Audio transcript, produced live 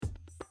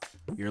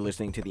You're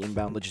listening to the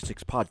Inbound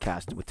Logistics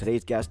Podcast with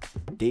today's guest,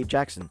 Dave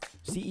Jackson,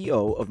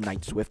 CEO of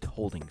Knight-Swift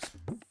Holdings.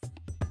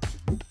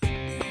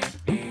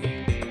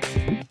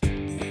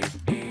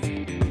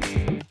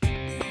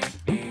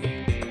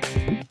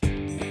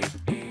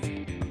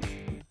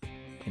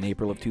 In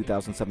April of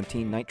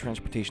 2017, Knight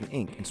Transportation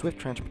Inc. and Swift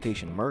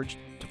Transportation merged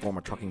to form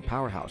a trucking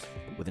powerhouse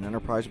with an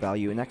enterprise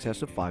value in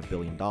excess of $5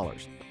 billion.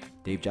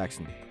 Dave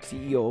Jackson,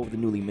 CEO of the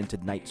newly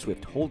minted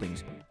Knight-Swift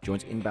Holdings,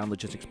 joins Inbound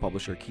Logistics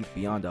publisher Keith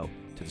Biondo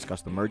to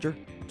discuss the merger,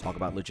 talk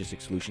about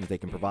logistics solutions they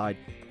can provide,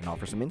 and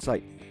offer some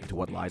insight into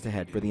what lies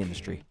ahead for the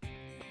industry.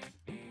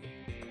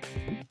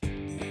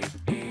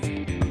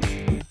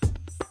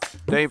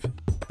 Dave,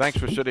 thanks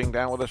for sitting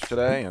down with us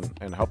today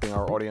and helping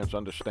our audience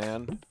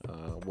understand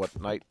what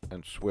Knight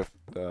and Swift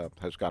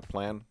has got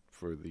planned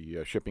for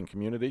the shipping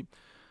community.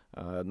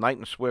 Knight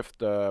and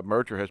Swift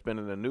merger has been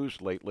in the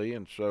news lately,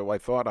 and so I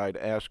thought I'd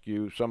ask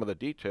you some of the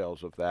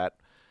details of that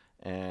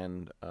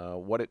and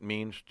what it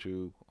means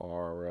to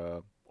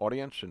our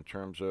audience in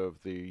terms of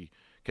the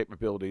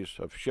capabilities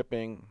of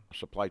shipping,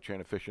 supply chain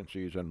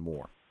efficiencies, and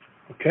more.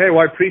 Okay,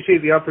 well, I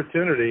appreciate the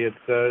opportunity.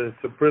 It's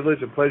a privilege,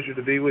 a pleasure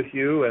to be with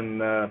you,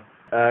 and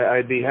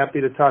I'd be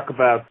happy to talk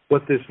about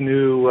what this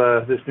new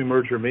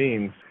merger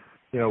means.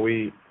 You know,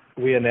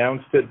 we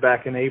announced it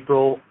back in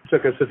April. It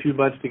took us a few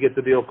months to get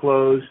the deal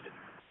closed.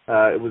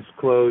 It was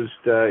closed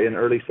in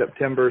early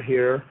September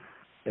here.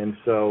 And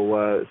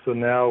so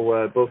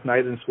now both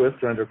Knight and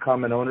Swift are under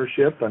common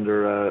ownership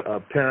under a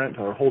parent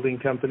or holding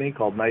company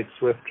called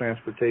Knight-Swift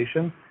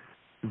Transportation.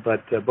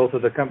 But both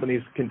of the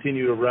companies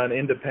continue to run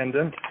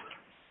independent.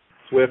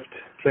 Swift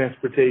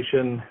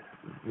Transportation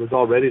was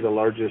already the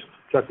largest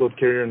truckload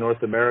carrier in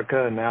North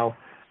America, and now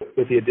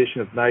with the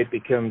addition of Knight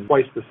becomes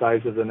twice the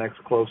size of the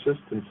next closest.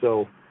 And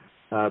so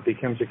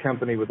becomes a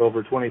company with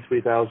over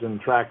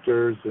 23,000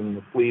 tractors and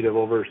a fleet of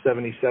over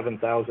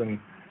 77,000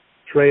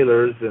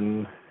 trailers,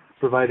 and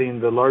providing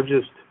the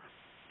largest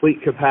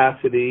fleet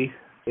capacity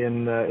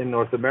in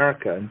North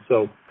America. And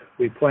so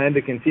we plan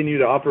to continue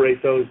to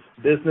operate those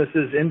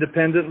businesses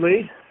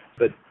independently,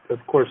 but of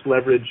course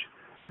leverage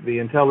the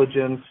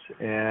intelligence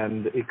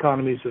and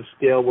economies of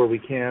scale where we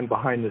can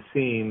behind the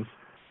scenes,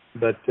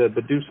 but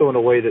do so in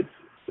a way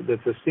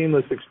that's a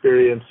seamless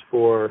experience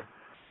for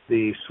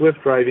the Swift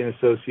driving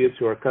associates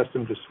who are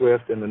accustomed to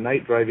Swift, and the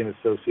Knight driving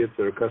associates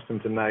that are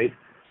accustomed to Knight,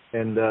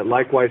 and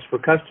likewise for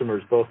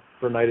customers, both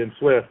for Knight and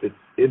Swift. It's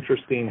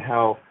interesting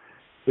how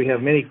we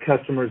have many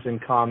customers in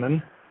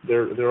common.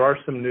 There are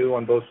some new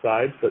on both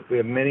sides, but we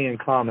have many in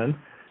common,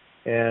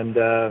 and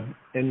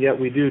yet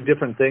we do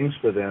different things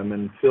for them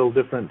and fill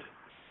different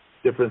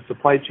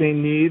supply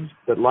chain needs.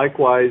 But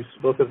likewise,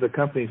 both of the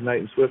companies, Knight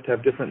and Swift,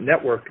 have different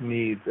network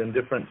needs and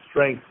different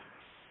strengths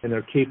in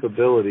their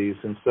capabilities,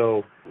 and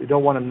so we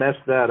don't want to mess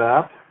that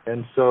up.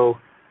 And so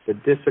the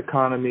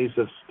diseconomies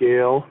of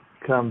scale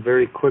come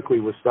very quickly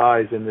with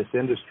size in this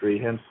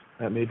industry. Hence,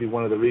 that may be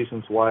one of the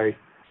reasons why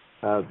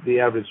the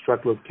average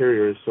truckload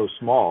carrier is so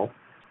small.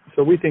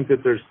 So we think that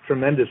there's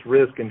tremendous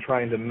risk in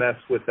trying to mess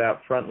with that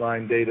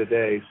frontline day to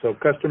day. So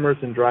customers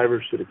and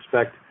drivers should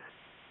expect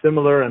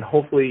similar and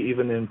hopefully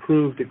even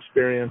improved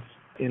experience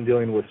in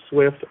dealing with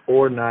Swift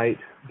or Knight,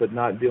 but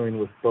not dealing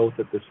with both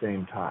at the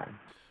same time.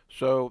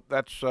 So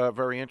that's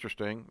very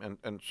interesting,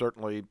 and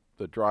certainly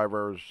the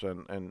drivers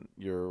and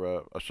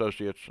your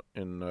associates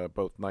in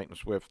both Knight and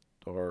Swift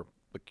are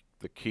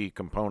the key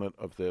component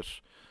of this.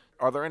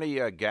 Are there any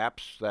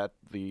gaps that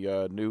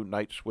the new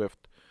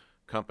Knight-Swift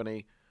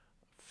company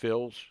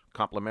fills,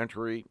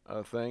 complementary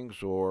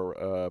things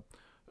or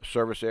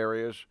service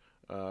areas,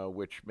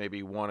 which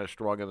maybe one is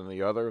stronger than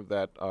the other,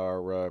 that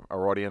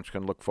our audience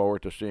can look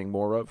forward to seeing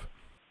more of?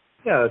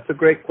 Yeah, that's a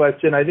great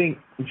question. I think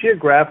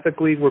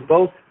geographically we're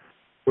both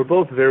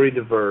very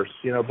diverse.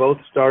 You know, both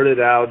started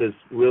out as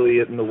really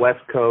in the West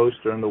Coast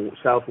or in the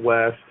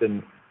Southwest,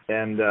 and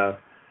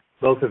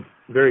both have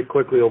very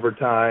quickly over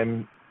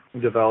time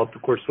developed.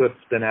 Of course,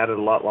 Swift's been at it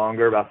a lot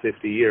longer, about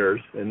 50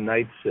 years, and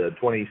Knight's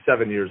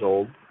 27 years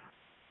old.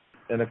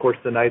 And of course,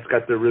 the Knight's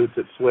got their roots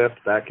at Swift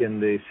back in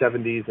the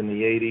 70s and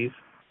the 80s,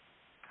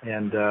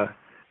 and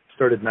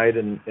started Knight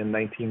in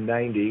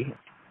 1990.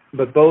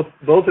 But both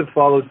have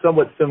followed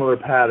somewhat similar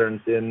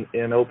patterns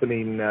in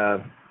opening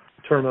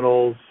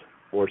terminals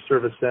or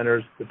service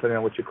centers, depending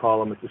on what you call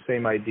them. It's the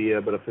same idea,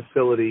 but a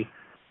facility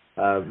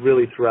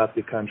really throughout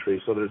the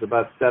country. So there's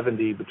about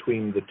 70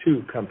 between the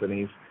two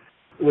companies,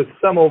 with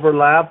some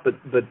overlap,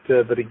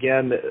 but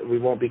again, we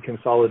won't be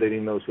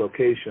consolidating those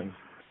locations.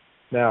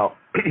 Now,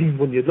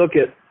 when you look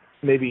at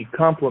maybe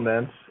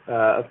complements,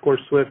 of course,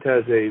 Swift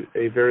has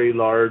a very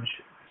large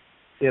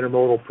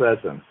intermodal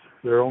presence.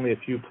 There are only a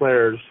few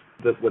players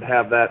that would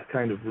have that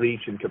kind of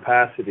reach and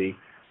capacity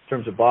in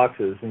terms of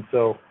boxes, and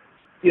so,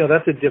 you know,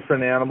 that's a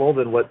different animal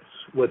than what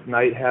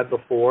Knight had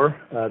before.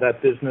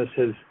 That business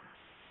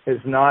has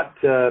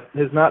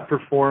not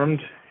performed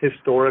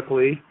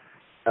historically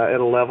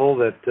at a level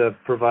that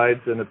provides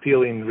an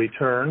appealing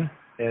return,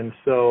 and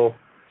so,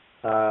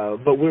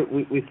 but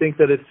we think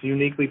that it's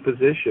uniquely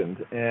positioned,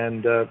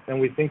 and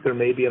we think there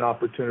may be an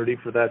opportunity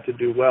for that to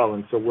do well,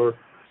 and so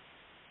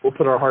we'll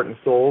put our heart and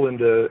soul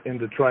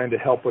into trying to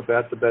help with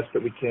that the best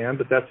that we can.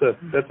 But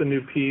that's a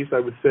new piece. I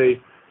would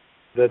say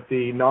that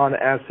the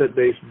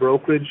non-asset-based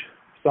brokerage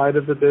side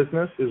of the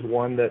business is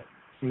one that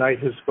Knight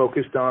has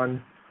focused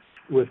on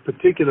with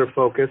particular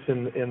focus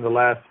in the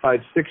last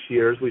 5-6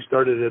 years. We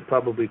started it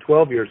probably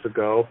 12 years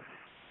ago,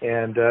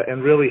 and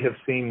really have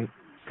seen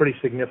pretty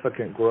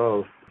significant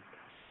growth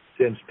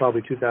since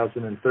probably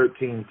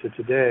 2013 to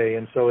today.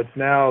 And so it's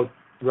now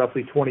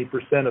roughly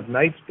 20% of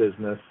Knight's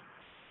business,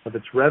 of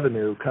its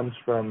revenue, comes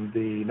from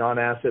the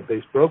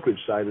non-asset-based brokerage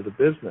side of the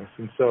business.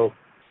 And so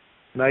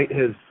Knight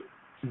has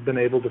been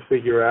able to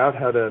figure out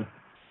how to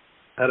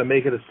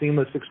make it a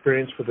seamless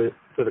experience for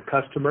the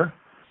customer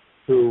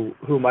who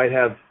might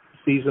have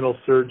seasonal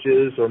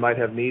surges or might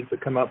have needs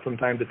that come up from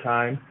time to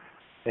time,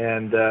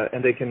 and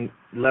they can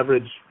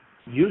leverage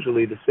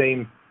usually the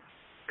same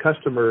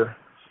customer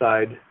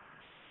side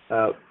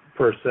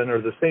person,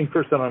 or the same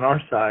person on our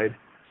side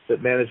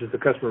that manages the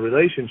customer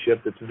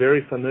relationship, that's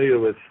very familiar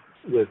with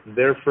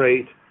their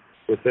freight,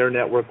 with their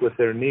network, with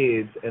their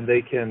needs, and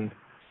they can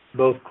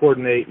both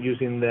coordinate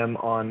using them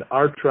on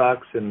our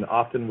trucks and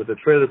often with a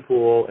trailer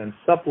pool, and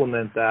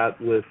supplement that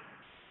with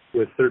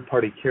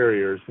third-party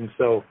carriers. And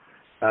so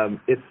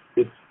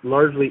it's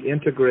largely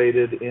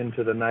integrated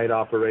into the Knight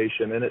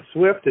operation. And at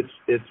Swift,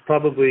 it's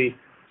probably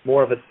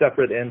more of a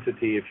separate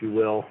entity, if you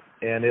will,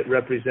 and it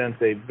represents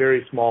a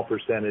very small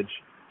percentage,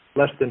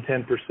 less than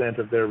 10%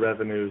 of their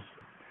revenues.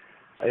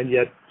 And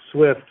yet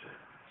Swift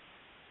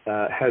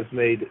has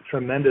made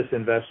tremendous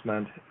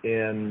investment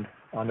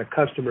on the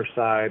customer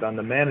side, on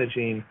the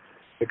managing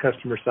the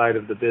customer side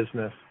of the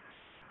business,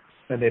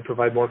 and they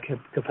provide more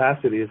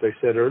capacity, as I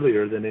said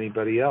earlier, than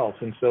anybody else.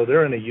 And so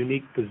they're in a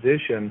unique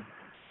position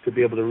to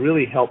be able to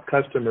really help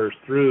customers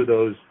through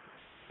those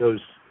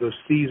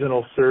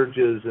seasonal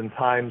surges and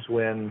times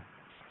when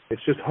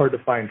it's just hard to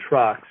find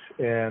trucks,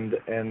 and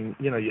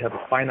you have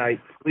a finite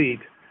fleet,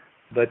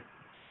 but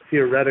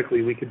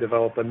theoretically we could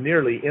develop a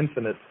nearly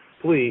infinite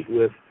fleet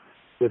with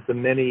the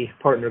many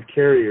partner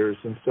carriers.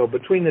 And so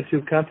between the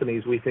two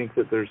companies, we think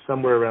that there's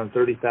somewhere around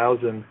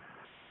 30,000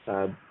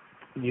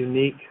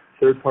 unique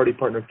third-party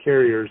partner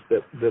carriers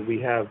that we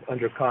have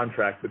under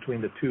contract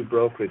between the two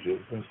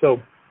brokerages. And so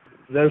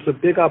there's a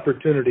big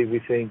opportunity, we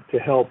think, to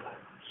help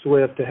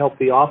Swift, to help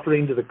the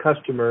offering to the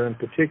customer in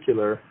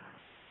particular,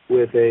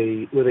 with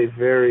a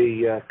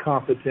very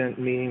competent,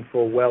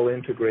 meaningful,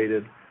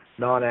 well-integrated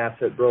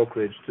non-asset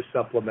brokerage to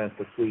supplement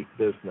the fleet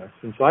business.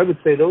 And so I would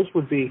say those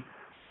would be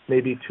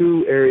maybe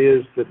two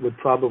areas that would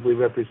probably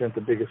represent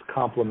the biggest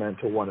complement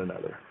to one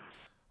another.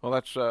 Well,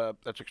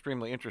 that's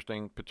extremely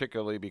interesting,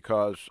 particularly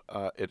because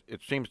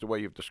it seems the way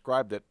you've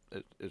described it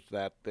is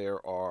that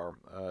there are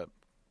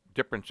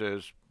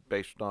differences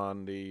based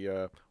on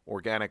the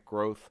organic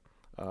growth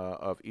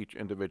of each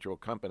individual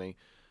company.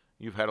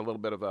 You've had a little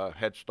bit of a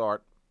head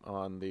start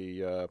on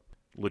the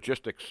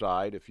logistics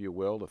side, if you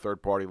will, the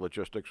third-party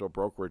logistics or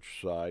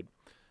brokerage side,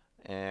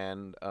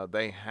 and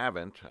they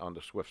haven't on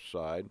the Swift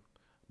side.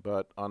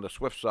 But on the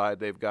Swift side,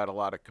 they've got a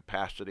lot of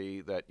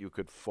capacity that you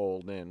could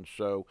fold in.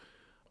 So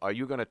are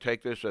you going to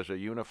take this as a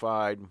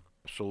unified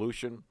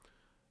solution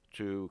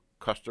to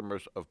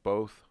customers of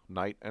both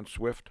Knight and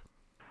Swift?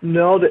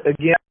 No,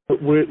 again,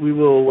 we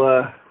will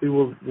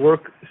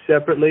work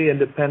separately,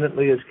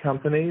 independently as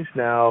companies.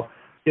 Now,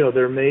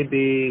 there may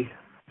be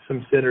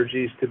some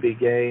synergies to be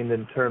gained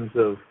in terms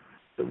of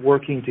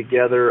working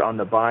together on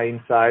the buying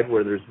side,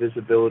 where there's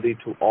visibility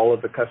to all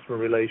of the customer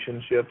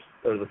relationships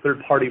or the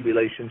third-party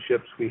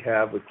relationships we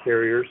have with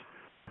carriers.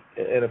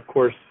 And of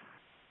course,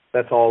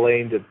 that's all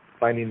aimed at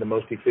finding the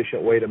most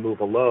efficient way to move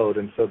a load.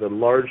 And so the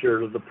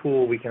larger the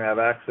pool we can have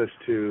access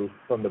to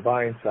from the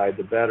buying side,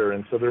 the better.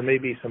 And so there may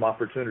be some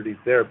opportunities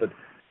there. But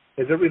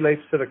as it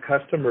relates to the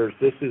customers,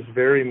 this is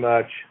very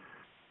much,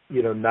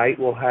 Knight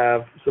will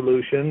have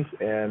solutions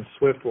and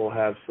Swift will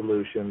have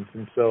solutions.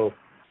 And so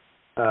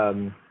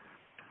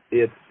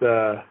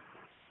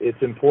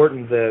it's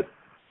important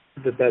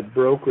that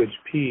brokerage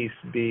piece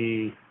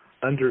be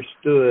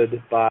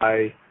understood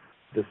by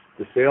the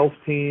sales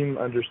team,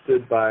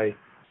 understood by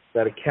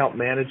that account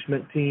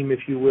management team, if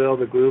you will,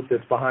 the group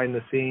that's behind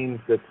the scenes,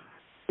 that's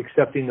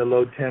accepting the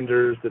load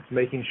tenders, that's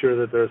making sure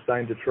that they're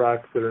assigned to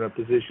trucks that are in a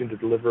position to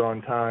deliver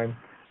on time.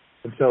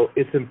 And so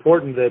it's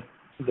important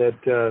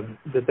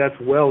that's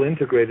well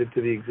integrated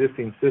to the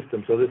existing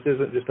system. So this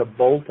isn't just a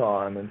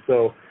bolt-on. And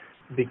so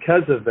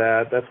because of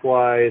that, that's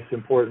why it's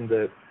important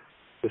that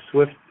the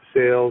Swift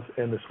sales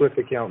and the Swift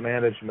account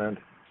management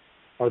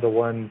are the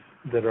ones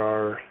that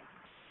are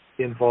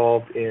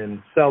involved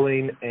in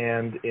selling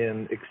and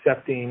in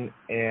accepting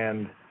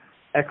and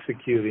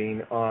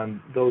executing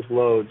on those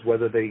loads,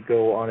 whether they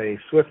go on a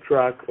Swift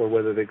truck or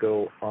whether they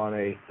go on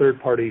a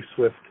third-party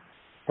Swift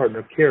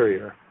partner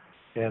carrier,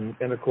 and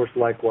of course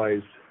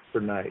likewise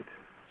for Knight.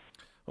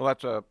 Well,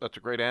 that's a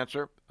great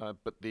answer,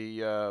 but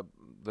the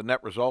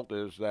net result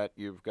is that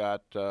you've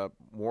got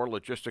more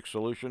logistics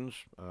solutions,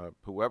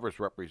 whoever's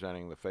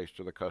representing the face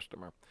to the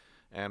customer,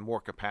 and more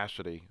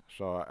capacity.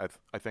 So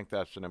I think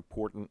that's an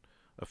important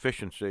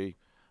efficiency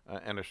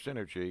and a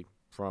synergy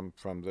from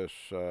this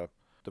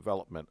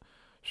development.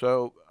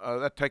 So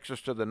that takes us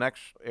to the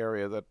next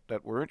area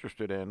that we're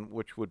interested in,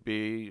 which would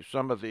be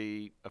some of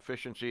the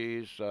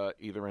efficiencies,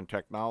 either in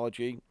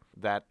technology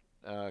that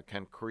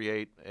can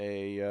create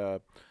a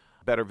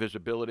better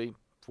visibility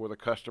for the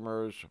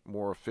customers,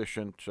 more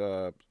efficient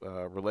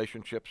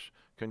relationships.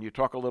 Can you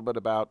talk a little bit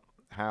about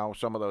how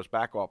some of those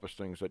back office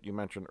things that you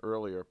mentioned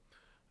earlier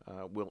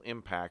will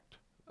impact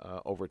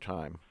over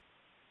time?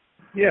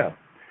 Yeah.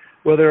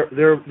 Well,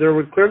 there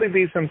would clearly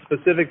be some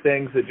specific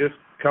things that just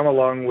come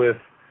along with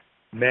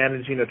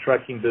managing a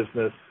trucking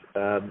business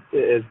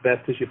as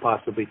best as you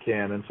possibly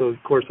can. And so, of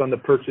course, on the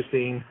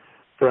purchasing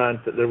front,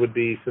 there would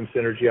be some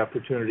synergy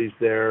opportunities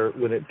there.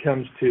 When it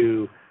comes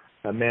to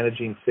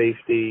managing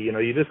safety,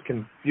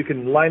 you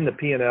can line the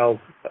P&Ls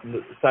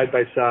side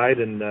by side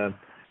and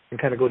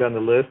kind of go down the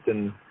list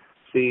and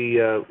see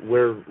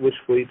which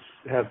fleets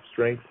have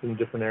strengths in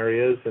different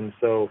areas. And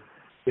so,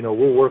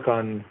 we'll work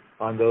on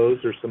those.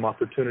 There's some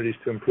opportunities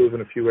to improve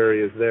in a few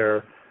areas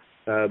there.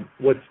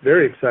 What's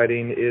very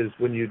exciting is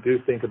when you do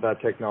think about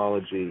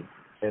technology.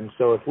 And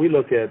so if we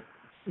look at,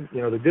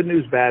 the good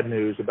news, bad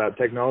news about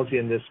technology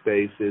in this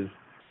space is,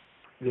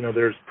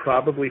 there's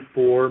probably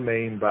four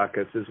main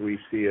buckets as we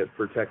see it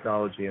for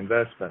technology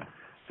investment.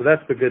 So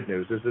that's the good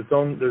news, is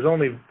there's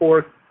only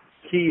four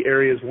key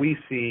areas we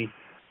see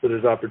where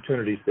there's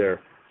opportunities there.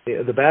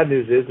 The bad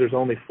news is there's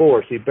only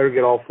four, so you better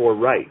get all four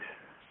right.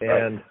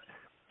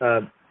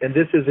 And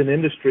this is an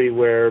industry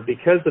where,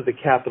 because of the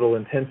capital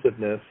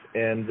intensiveness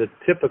and the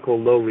typical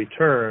low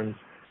returns,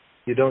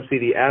 you don't see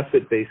the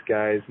asset-based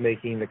guys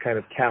making the kind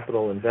of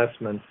capital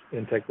investments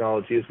in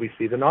technology as we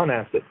see the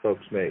non-asset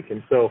folks make.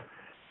 And so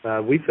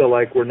we feel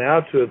like we're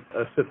now to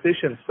a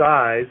sufficient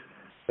size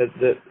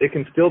that it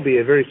can still be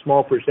a very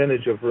small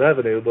percentage of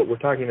revenue, but we're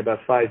talking about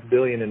 $5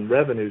 billion in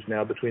revenues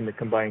now between the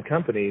combined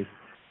companies,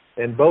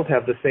 and both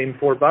have the same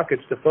four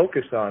buckets to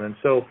focus on. And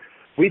so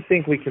we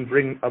think we can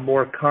bring a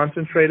more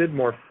concentrated,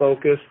 more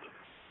focused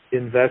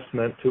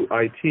investment to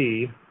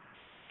IT,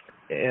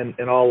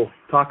 and I'll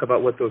talk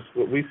about what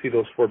we see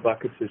those four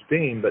buckets as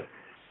being.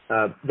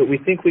 But we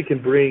think we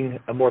can bring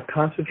a more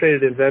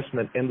concentrated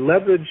investment and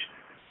leverage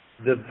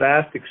the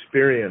vast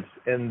experience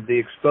and the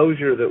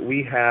exposure that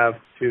we have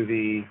to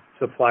the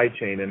supply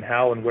chain and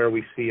how and where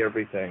we see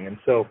everything. And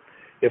so,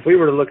 if we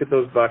were to look at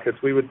those buckets,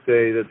 we would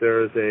say that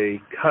there is a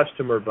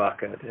customer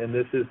bucket, and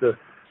this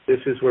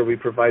is where we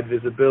provide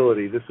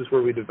visibility. This is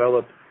where we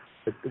develop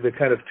the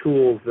kind of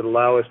tools that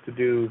allow us to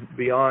do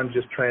beyond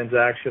just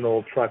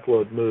transactional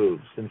truckload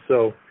moves. And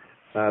so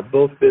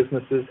both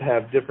businesses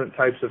have different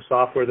types of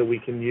software that we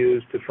can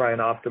use to try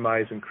and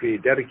optimize and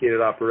create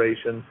dedicated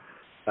operations.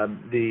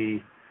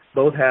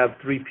 Both have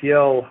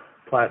 3PL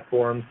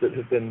platforms that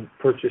have been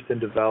purchased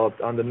and developed.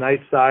 On the Knight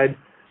side,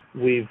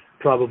 we've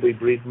probably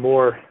breathed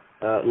more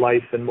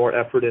life and more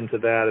effort into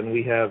that, and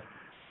we have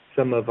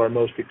some of our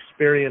most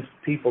experienced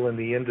people in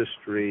the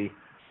industry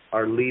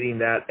are leading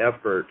that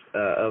effort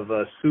of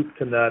soup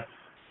to nuts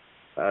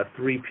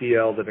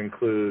 3PL that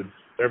includes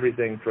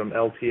everything from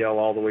LTL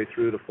all the way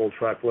through to full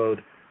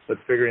truckload, but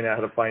figuring out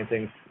how to find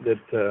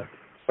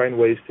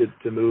ways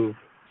to move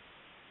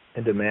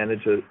and to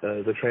manage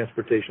the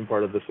transportation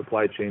part of the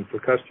supply chain for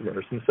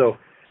customers. And so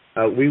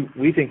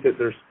we think that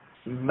there's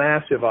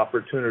massive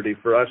opportunity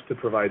for us to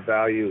provide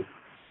value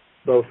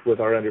both with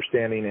our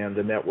understanding and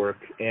the network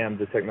and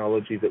the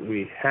technology that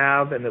we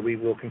have and that we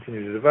will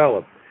continue to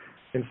develop.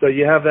 And so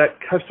you have that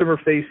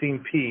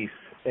customer-facing piece,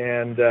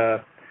 and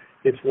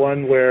it's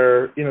one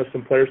where,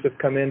 some players have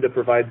come in to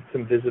provide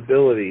some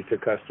visibility to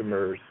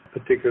customers,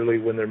 particularly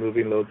when they're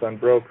moving loads on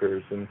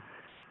brokers. And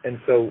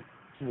so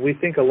we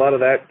think a lot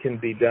of that can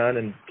be done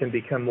and can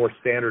become more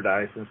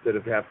standardized instead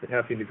of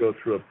having to go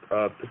through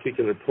a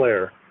particular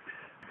player.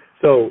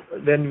 So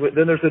then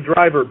there's a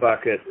driver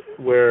bucket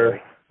where,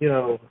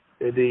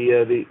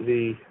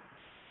 the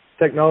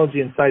technology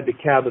inside the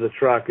cab of the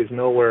truck is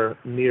nowhere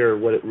near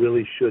what it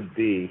really should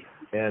be.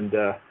 And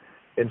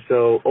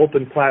so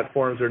open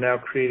platforms are now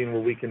creating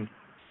where we can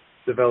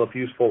develop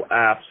useful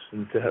apps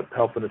and to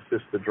help and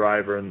assist the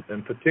driver and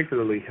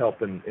particularly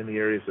help in the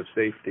areas of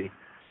safety.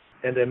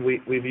 And then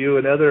we view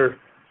another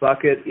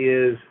bucket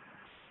is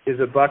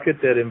a bucket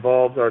that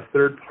involves our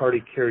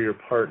third-party carrier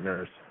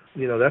partners.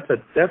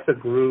 That's a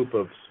group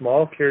of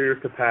small carrier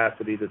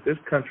capacity that this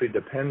country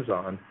depends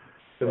on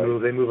to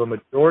move. They move a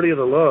majority of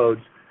the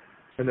loads,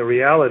 and the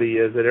reality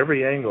is at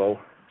every angle,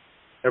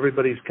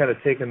 everybody's kind of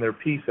taken their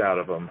piece out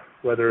of them,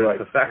 whether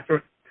it's a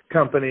factory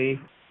company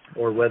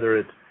or whether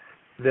it's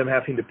them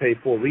having to pay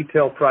full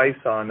retail price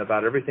on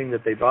about everything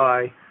that they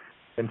buy.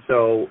 And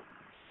so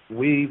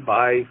we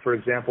buy, for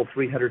example,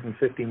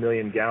 350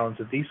 million gallons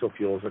of diesel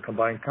fuel as a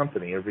combined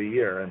company every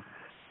year. And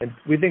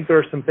we think there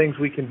are some things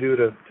we can do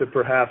to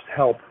perhaps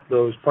help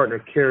those partner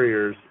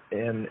carriers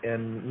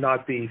and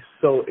not be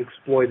so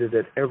exploited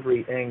at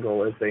every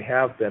angle as they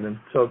have been. And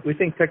so we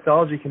think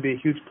technology can be a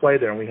huge play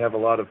there, and we have a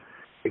lot of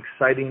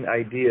exciting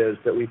ideas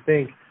that we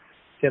think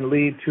can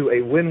lead to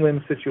a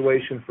win-win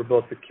situation for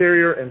both the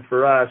carrier and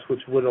for us, which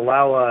would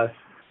allow us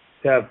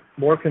to have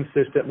more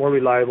consistent, more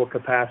reliable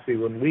capacity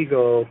when we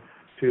go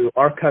to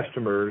our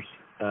customers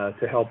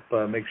to help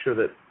make sure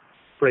that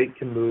freight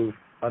can move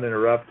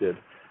uninterrupted.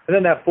 And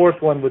then that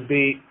fourth one would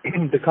be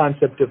the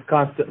concept of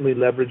constantly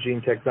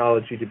leveraging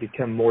technology to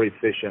become more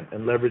efficient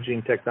and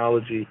leveraging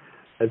technology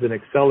as an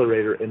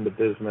accelerator in the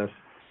business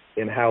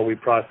in how we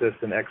process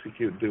and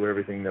execute and do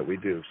everything that we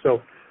do.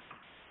 So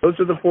those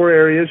are the four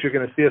areas. You're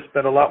going to see us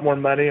spend a lot more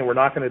money, and we're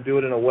not going to do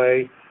it in a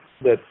way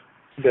that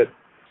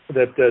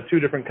two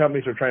different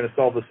companies are trying to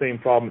solve the same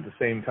problem at the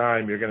same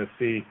time. You're going to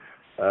see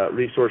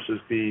resources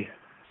be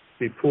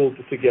pooled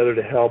together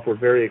to help. We're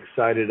very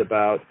excited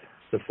about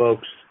the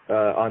folks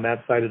on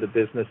that side of the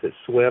business at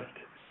Swift.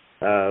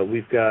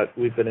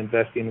 We've been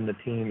investing in the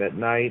team at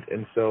Knight,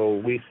 and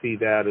so we see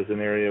that as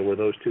an area where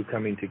those two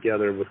coming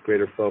together with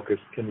greater focus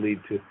can lead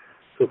to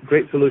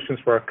great solutions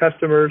for our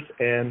customers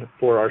and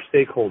for our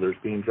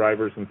stakeholders, being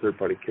drivers and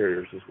third-party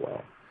carriers as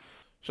well.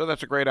 So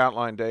that's a great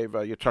outline, Dave.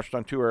 You touched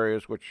on two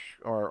areas which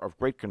are of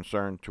great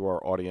concern to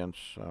our audience,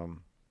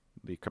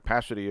 the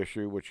capacity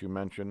issue, which you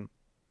mentioned,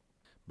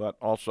 but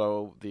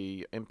also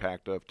the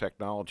impact of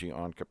technology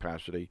on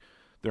capacity.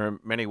 There are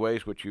many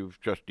ways which you've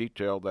just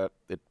detailed that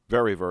it's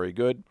very, very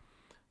good.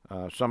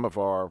 Some of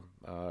our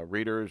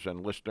readers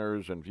and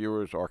listeners and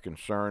viewers are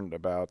concerned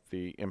about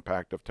the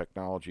impact of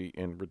technology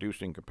in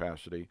reducing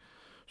capacity.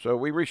 So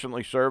we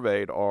recently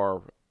surveyed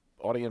our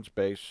audience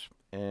base,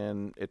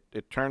 and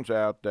it turns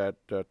out that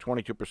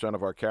 22%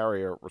 of our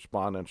carrier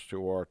respondents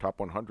to our top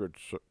 100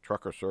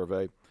 trucker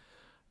survey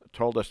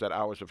told us that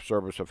hours of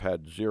service have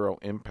had zero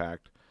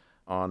impact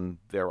on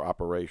their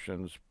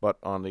operations. But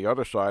on the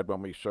other side,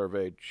 when we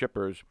surveyed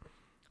shippers,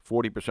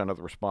 40% of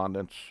the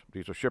respondents,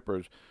 these are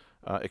shippers,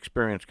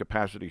 experience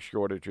capacity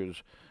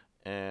shortages.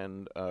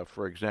 And,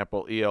 for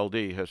example,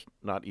 ELD has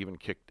not even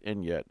kicked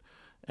in yet.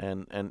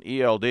 And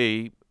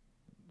ELD,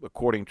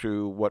 according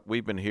to what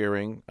we've been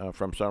hearing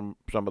from some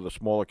of the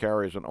smaller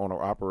carriers and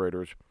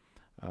owner-operators,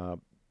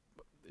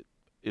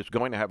 is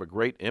going to have a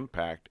great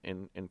impact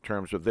in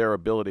terms of their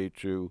ability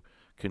to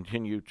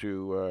continue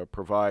to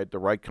provide the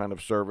right kind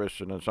of service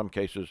and in some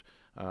cases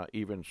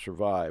even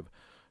survive.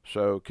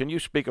 So can you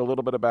speak a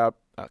little bit about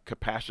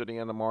capacity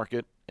in the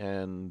market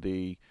and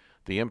the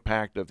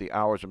impact of the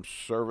hours of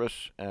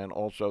service and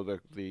also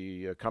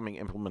the coming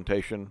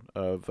implementation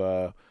of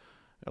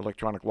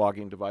electronic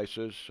logging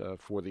devices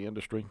for the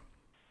industry?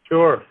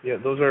 Sure. Yeah,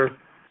 those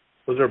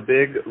are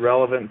big,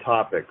 relevant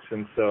topics,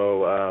 and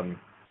so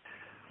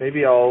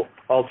maybe I'll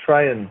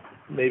try and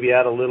maybe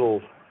add a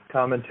little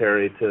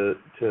commentary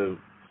to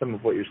some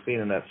of what you're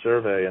seeing in that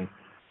survey, and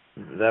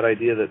that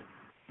idea that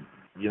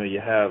you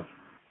have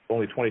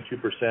only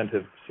 22%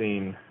 have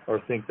seen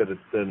or think that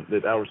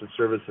that hours of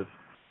service have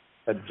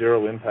had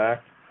zero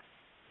impact.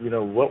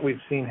 What we've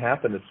seen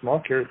happen at small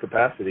carrier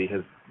capacity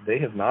they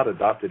have not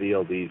adopted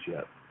ELDs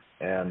yet,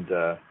 and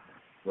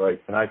right.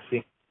 And I've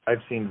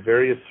seen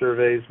various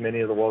surveys.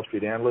 Many of the Wall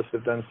Street analysts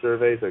have done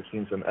surveys. I've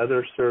seen some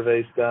other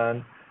surveys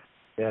done,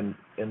 and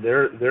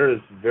there is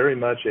very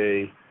much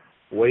a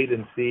wait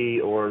and see,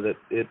 or that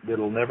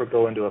it'll never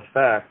go into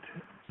effect,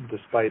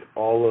 despite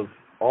all of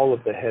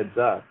the heads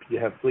up. You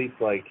have fleets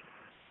like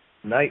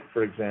Knight,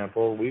 for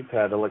example. We've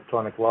had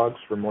electronic logs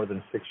for more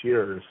than 6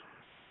 years,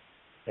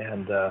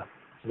 and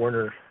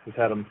Werner has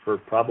had them for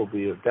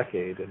probably a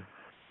decade,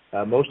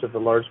 and most of the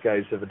large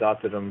guys have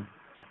adopted them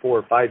 4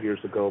 or 5 years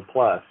ago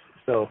plus.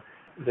 So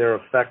they're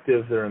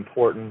effective, they're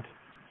important,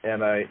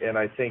 and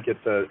I think it's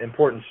an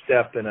important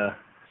step in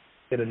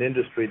an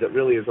industry that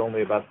really is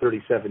only about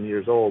 37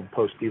 years old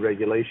post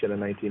deregulation in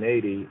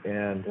 1980,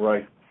 and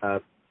right.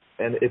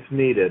 And it's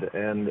needed,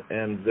 and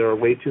there are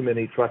way too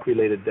many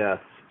truck-related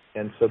deaths,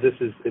 and so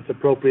it's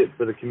appropriate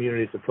for the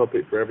community, it's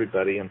appropriate for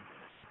everybody, and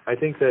I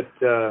think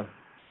that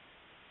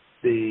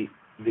the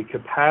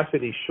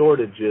capacity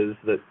shortages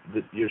that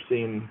you're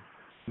seeing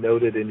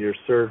noted in your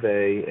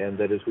survey, and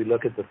that as we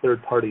look at the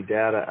third-party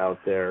data out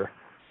there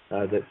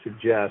that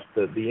suggests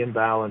that the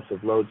imbalance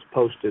of loads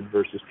posted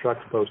versus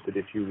trucks posted,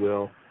 if you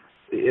will,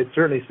 it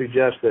certainly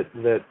suggests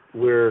that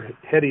we're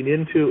heading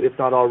into, if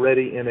not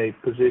already, in a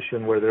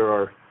position where there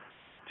are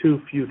too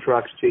few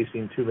trucks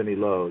chasing too many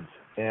loads.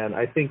 And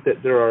I think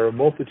that there are a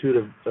multitude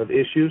of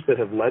issues that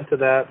have led to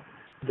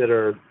that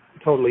are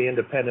totally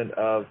independent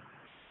of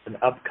an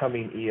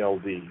upcoming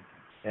ELD.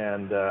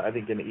 And I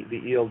think the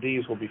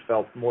ELDs will be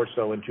felt more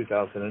so in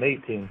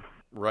 2018.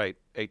 Right,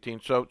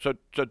 18. So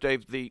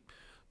Dave,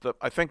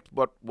 I think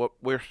what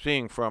we're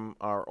seeing from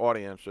our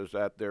audience is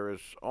that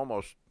there's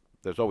always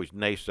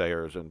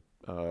naysayers and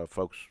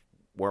folks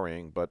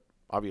worrying, but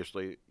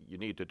obviously you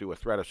need to do a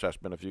threat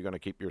assessment if you're going to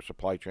keep your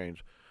supply chains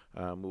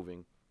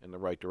moving in the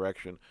right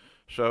direction.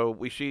 So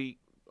we see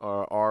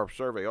our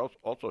survey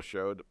also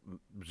showed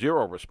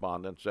zero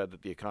respondents said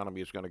that the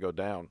economy is going to go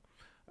down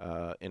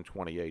in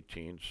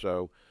 2018.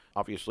 So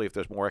obviously if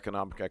there's more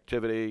economic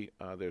activity,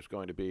 there's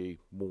going to be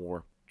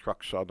more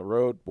trucks on the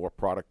road, more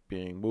product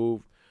being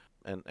moved,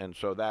 and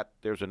so that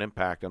there's an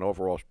impact, an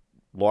overall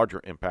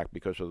larger impact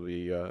because of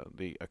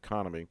the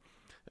economy.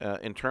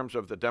 In terms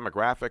of the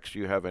demographics,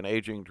 you have an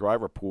aging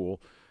driver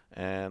pool,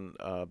 And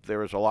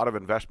there is a lot of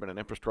investment in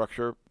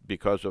infrastructure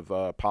because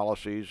of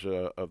policies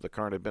of the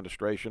current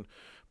administration,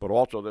 but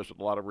also there's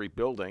a lot of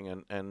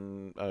rebuilding.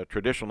 And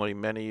traditionally,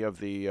 many of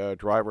the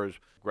drivers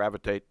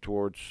gravitate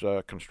towards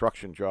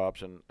construction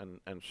jobs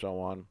and so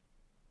on,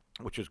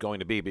 which is going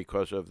to be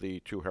because of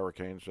the two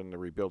hurricanes and the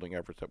rebuilding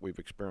efforts that we've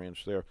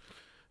experienced there.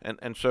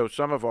 And so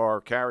some of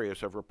our carriers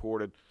have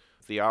reported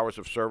the hours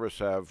of service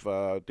have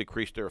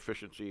decreased their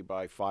efficiency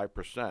by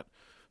 5%.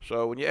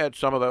 So when you add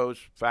some of those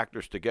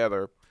factors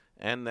together,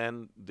 and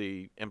then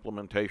the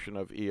implementation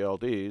of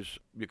ELDs,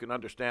 you can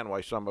understand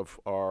why some of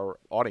our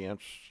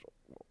audience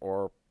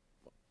are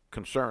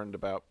concerned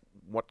about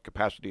what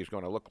capacity is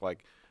going to look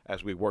like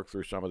as we work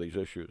through some of these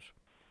issues.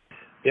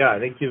 Yeah, I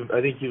think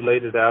you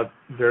laid it out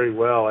very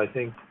well. I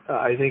think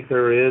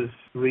there is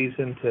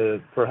reason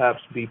to perhaps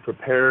be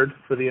prepared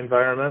for the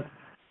environment.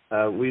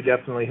 We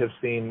definitely have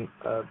seen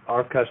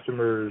our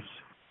customers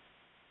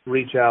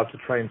reach out to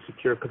try and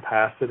secure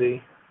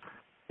capacity.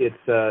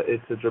 It's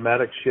a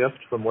dramatic shift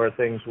from where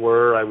things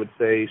were, I would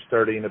say,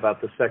 starting about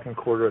the second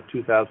quarter of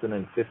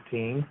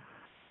 2015,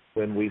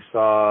 when we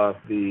saw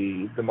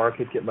the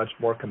market get much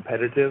more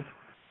competitive.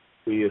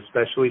 We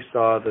especially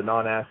saw the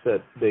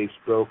non-asset-based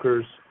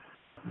brokers.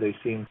 They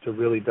seemed to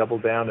really double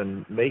down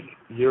and make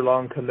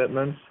year-long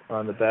commitments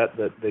on the bet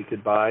that they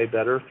could buy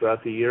better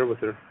throughout the year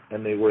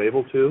and they were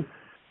able to.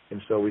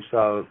 And so we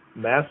saw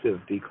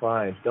massive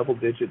declines,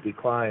 double-digit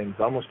declines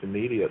almost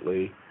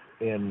immediately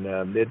in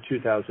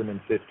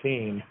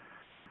mid-2015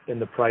 in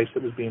the price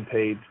that was being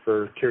paid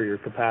for carrier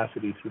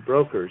capacity through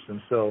brokers.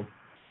 And so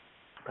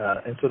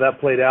that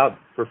played out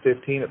for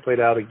 15. It played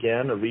out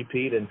again, a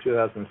repeat in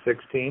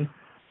 2016,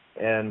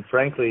 and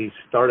frankly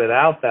started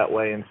out that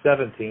way in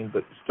 17,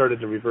 but started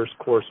to reverse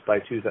course by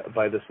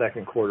the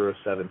second quarter of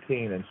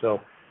 17. And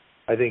so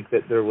I think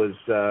that there was,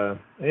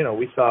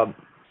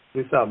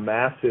 we saw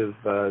massive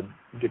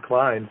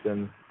declines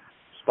in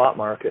spot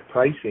market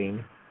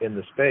pricing in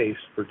the space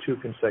for 2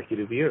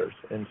 consecutive years.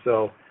 And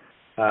so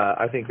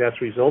I think that's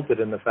resulted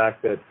in the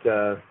fact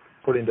that,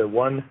 according to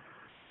one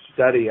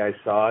study I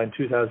saw, in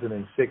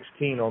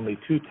 2016, only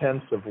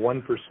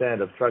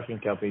 0.2% of trucking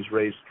companies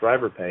raised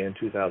driver pay in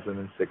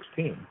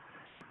 2016.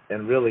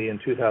 And really in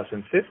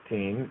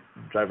 2015,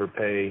 driver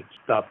pay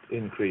stopped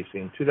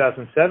increasing.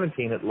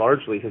 2017, it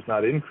largely has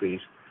not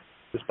increased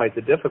despite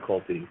the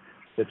difficulty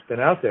that's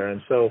been out there.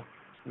 And so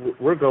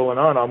we're going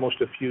on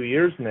almost a few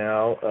years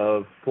now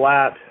of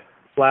flat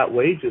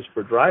wages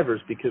for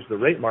drivers because the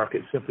rate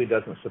market simply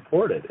doesn't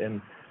support it.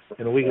 And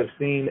we have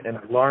seen an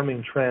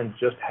alarming trend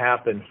just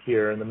happen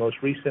here in the most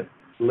recent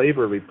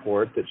labor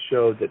report that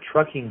showed that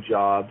trucking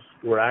jobs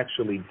were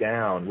actually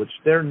down, which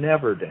they're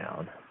never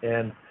down.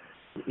 And,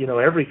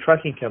 every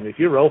trucking company, if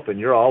you're open,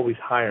 you're always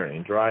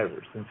hiring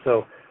drivers. And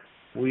so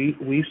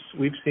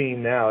we've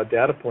seen now a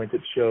data point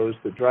that shows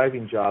the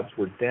driving jobs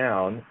were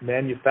down.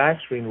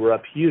 Manufacturing were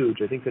up huge.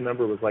 I think the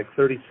number was like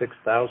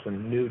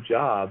 36,000 new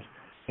jobs.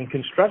 And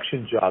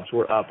construction jobs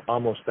were up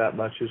almost that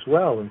much as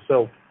well. And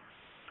so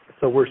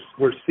we're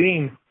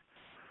seeing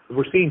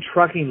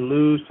trucking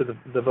lose to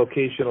the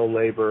vocational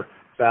labor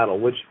battle,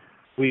 which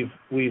we've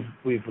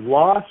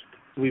lost.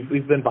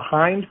 We've been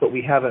behind, but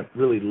we haven't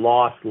really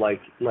lost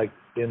like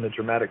in the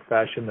dramatic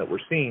fashion that we're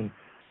seeing.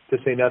 To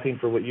say nothing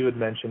for what you had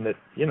mentioned, that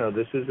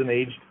this is an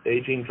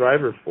aging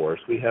driver force.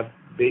 We have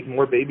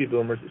more baby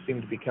boomers that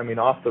seem to be coming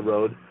off the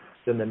road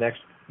than the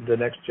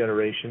next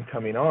generation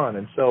coming on.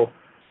 And so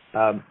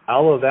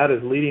all of that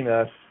is leading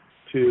us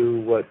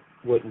to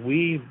what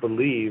we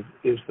believe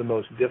is the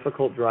most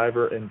difficult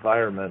driver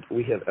environment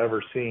we have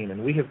ever seen.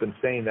 And we have been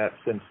saying that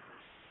since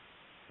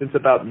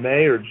about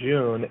May or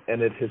June,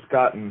 and it has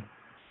gotten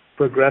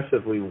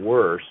progressively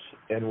worse.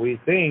 And we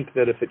think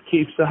that if it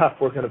keeps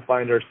up, we're going to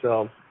find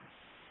ourselves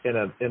in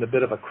a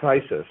bit of a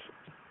crisis,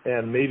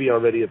 and maybe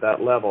already at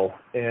that level.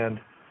 And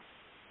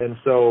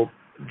so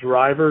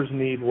drivers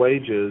need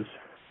wages.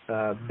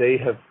 They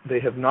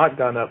have not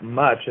gone up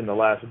much in the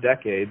last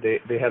decade.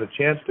 They had a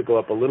chance to go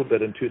up a little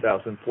bit in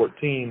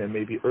 2014 and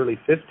maybe early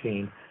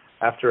 15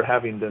 after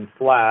having been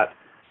flat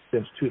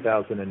since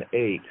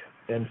 2008.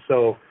 And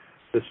so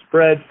the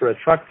spread for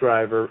a truck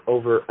driver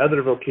over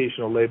other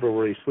vocational labor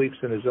where he sleeps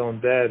in his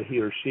own bed, he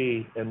or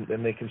she, and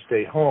they can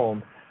stay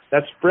home,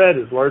 that spread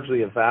is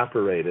largely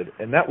evaporated.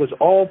 And that was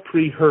all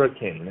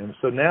pre-hurricane. And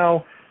so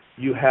now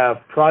you have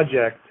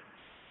project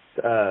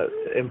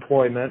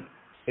employment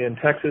in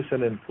Texas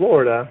and in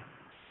Florida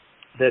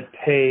that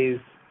pays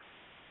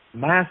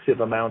massive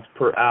amounts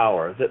per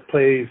hour, that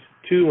pays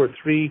 2 or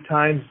 3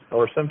 times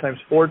or sometimes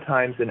 4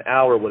 times an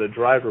hour what a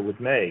driver would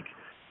make.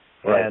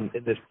 Right. And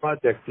in this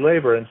project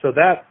labor. And so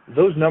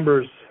those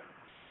numbers,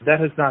 that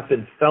has not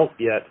been felt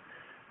yet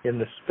in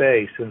the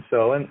space. And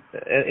so, and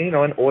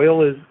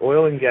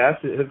oil and gas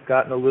have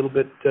gotten a little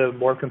bit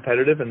more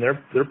competitive, and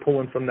they're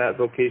pulling from that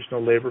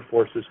vocational labor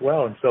force as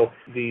well. And so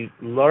the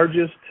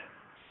largest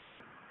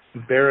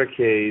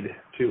barricade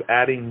to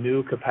adding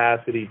new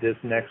capacity this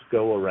next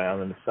go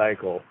around in the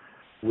cycle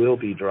will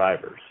be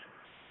drivers,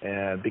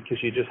 and because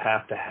you just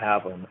have to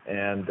have them,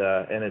 and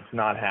it's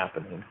not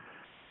happening.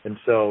 And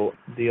so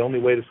the only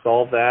way to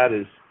solve that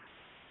is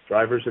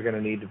drivers are going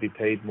to need to be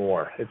paid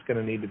more. It's going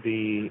to need to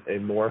be a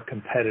more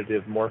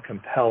competitive, more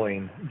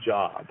compelling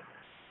job.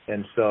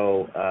 And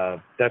so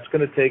that's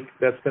going to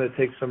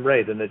take some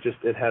rate, and it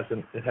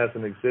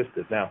hasn't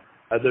existed. Now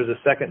there's a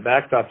second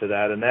backdrop to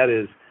that, and that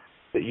is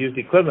that used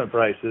equipment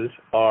prices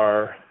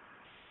are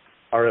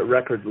at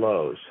record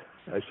lows.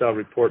 I saw a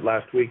report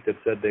last week that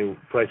said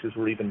prices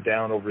were even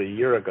down over a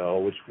year ago,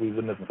 which we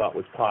wouldn't have thought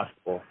was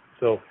possible.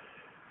 So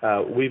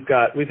we've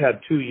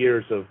had 2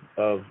 years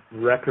of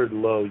record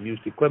low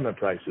used equipment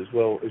prices.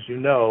 Well, as you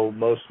know,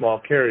 most small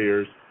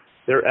carriers,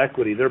 their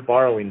equity, their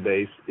borrowing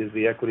base is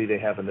the equity they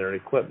have in their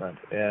equipment.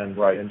 And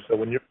right. And so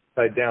when you're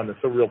upside down,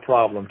 that's a real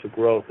problem to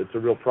growth. It's a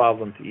real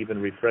problem to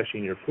even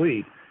refreshing your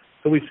fleet.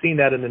 So we've seen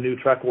that in the new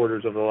truck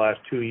orders over the last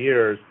 2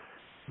 years.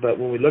 But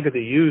when we look at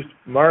the used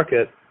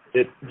market,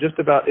 it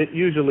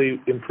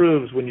usually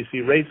improves when you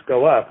see rates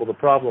go up. Well, the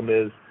problem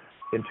is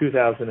in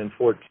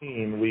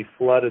 2014, we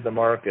flooded the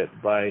market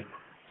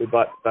we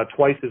bought about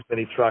twice as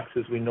many trucks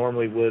as we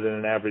normally would in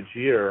an average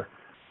year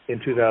in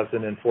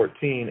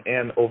 2014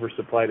 and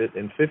oversupplied it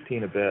in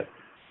 15 a bit.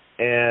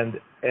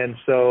 And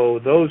so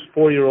those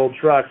 4-year-old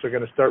trucks are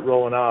going to start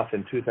rolling off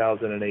in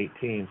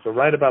 2018. So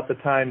right about the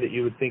time that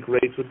you would think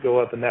rates would go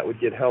up and that would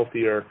get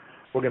healthier,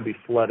 we're going to be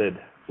flooded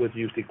with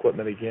used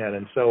equipment again.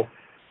 And so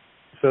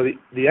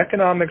the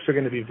economics are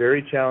going to be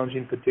very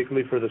challenging,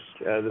 particularly for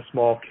the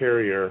small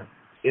carrier,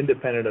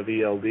 independent of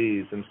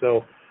ELDs. And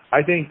so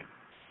I think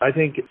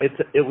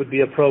it would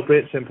be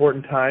appropriate. It's an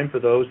important time for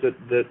those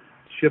that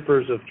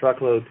shippers of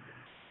truckload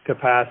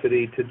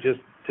capacity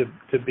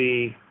to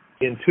be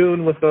in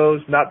tune with those,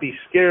 not be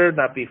scared,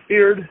 not be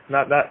feared,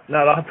 not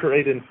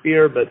operate in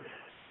fear, but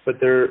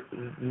there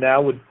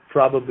now would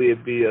probably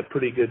be a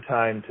pretty good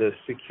time to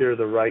secure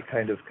the right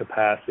kind of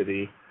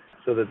capacity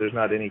so that there's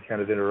not any kind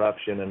of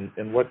interruption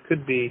and what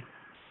could be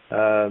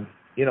an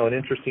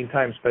interesting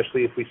time,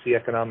 especially if we see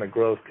economic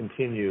growth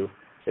continue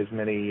as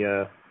many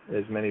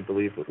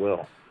believe it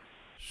will.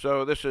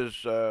 So this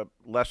is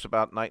less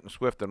about Knight and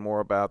Swift and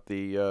more about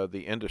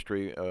the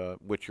industry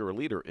which you're a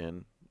leader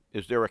in.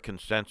 Is there a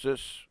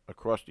consensus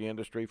across the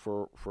industry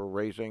for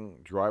raising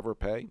driver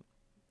pay?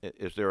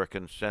 Is there a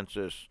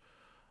consensus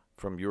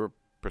from your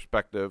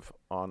perspective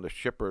on the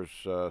shipper's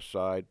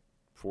side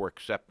for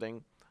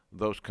accepting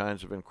those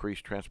kinds of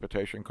increased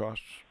transportation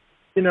costs?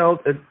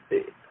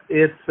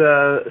 It's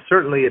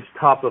certainly it's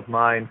top of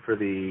mind for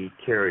the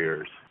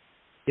carriers.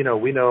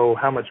 We know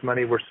how much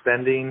money we're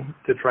spending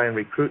to try and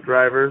recruit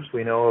drivers.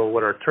 We know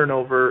what our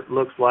turnover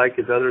looks like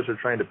as others are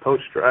trying to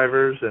poach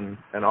drivers and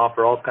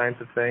offer all kinds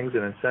of things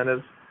and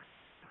incentives.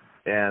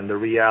 And the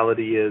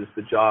reality is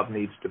the job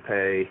needs to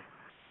pay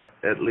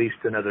at least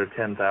another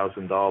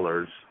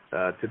 $10,000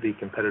 to be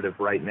competitive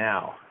right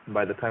now. And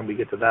by the time we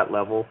get to that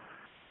level,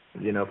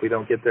 if we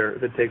don't get there,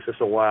 if it takes us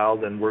a while,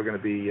 then we're going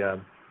to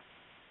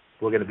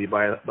be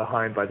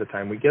behind by the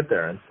time we get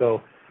there. And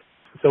so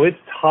it's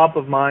top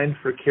of mind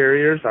for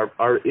carriers.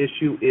 Our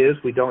issue is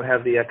we don't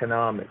have the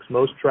economics.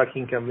 Most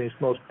trucking companies,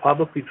 most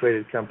publicly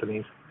traded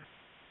companies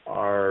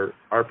are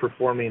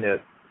performing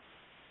at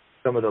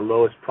some of the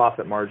lowest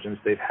profit margins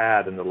they've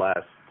had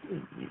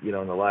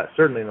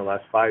certainly in the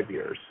last 5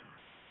 years.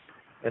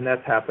 And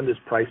that's happened as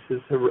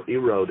prices have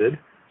eroded,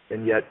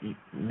 and yet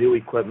new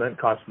equipment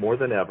costs more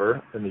than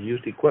ever, and the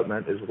used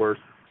equipment is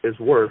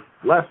worth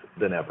less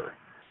than ever.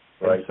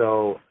 Right. And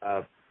so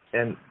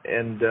and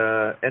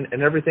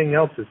everything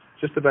else is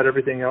just about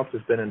everything else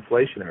has been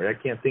inflationary. I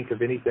can't think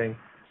of anything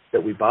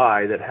that we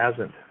buy that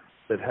hasn't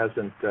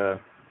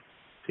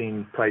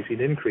seen pricing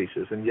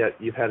increases, and yet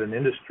you've had an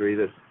industry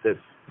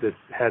that's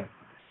had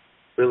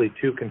really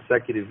 2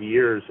 consecutive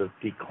years of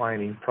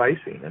declining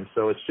pricing, and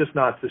so it's just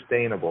not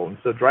sustainable. And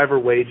so driver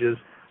wages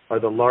are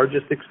the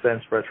largest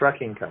expense for a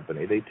trucking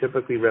company. They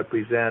typically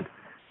represent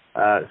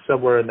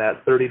somewhere in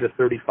that 30 to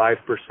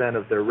 35%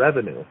 of their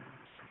revenue.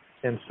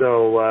 And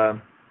so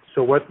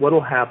what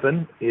will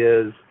happen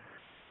is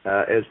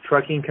as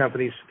trucking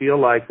companies feel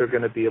like they're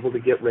going to be able to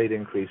get rate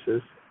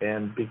increases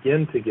and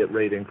begin to get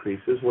rate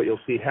increases, what you'll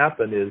see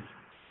happen is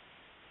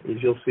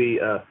you'll see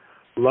a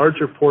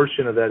larger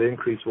portion of that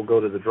increase will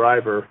go to the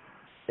driver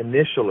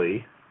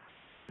initially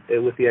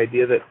with the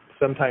idea that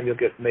sometime you'll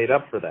get made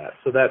up for that.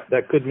 So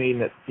that could mean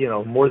that,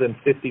 more than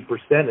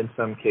 50% in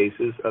some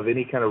cases of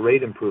any kind of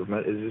rate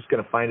improvement is just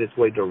going to find its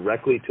way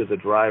directly to the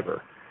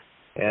driver.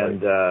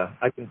 And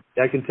I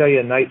can tell you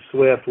at Knight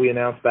Swift, we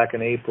announced back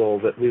in April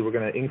that we were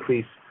going to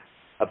increase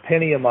a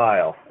penny a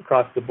mile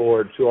across the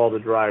board to all the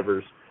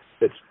drivers.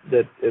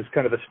 That is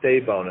kind of a stay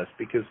bonus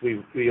because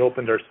we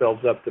opened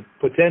ourselves up to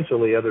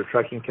potentially other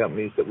trucking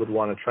companies that would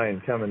want to try and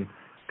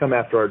come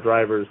after our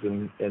drivers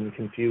and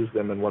confuse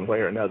them in one way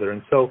or another.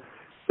 And so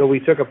we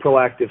took a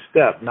proactive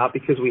step, not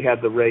because we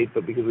had the rate,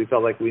 but because we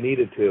felt like we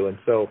needed to. And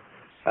so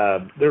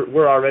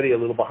we're already a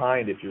little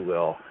behind, if you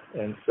will.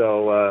 And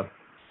so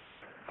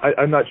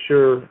I'm not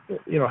sure,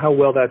 how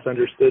well that's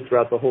understood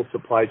throughout the whole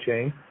supply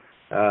chain,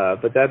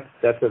 but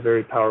that's a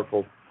very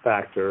powerful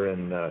factor,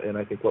 and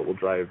I think what will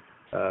drive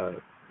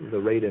the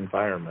rate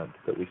environment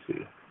that we see.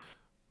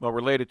 Well,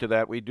 related to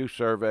that, we do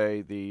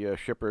survey the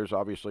shippers.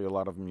 Obviously, a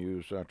lot of them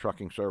use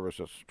trucking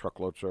services,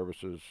 truckload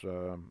services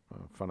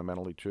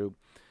fundamentally too.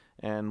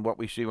 And what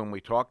we see when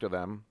we talk to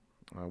them,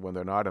 when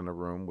they're not in a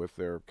room with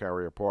their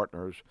carrier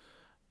partners,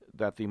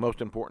 that the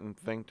most important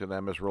thing to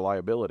them is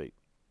reliability.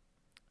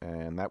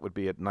 And that would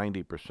be at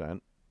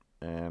 90%,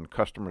 and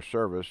customer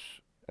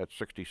service at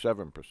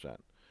 67%.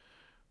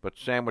 But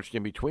sandwiched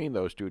in between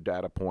those two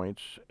data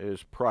points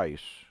is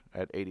price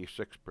at 86%.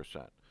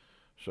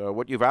 So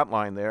what you've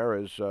outlined there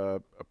is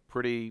a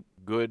pretty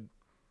good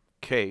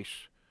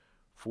case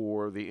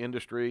for the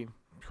industry,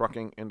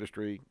 trucking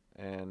industry,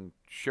 and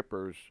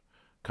shippers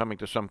coming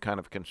to some kind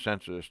of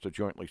consensus to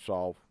jointly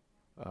solve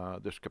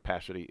this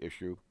capacity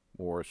issue,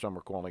 or some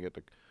are calling it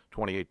the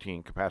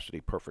 2018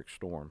 capacity perfect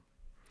storm.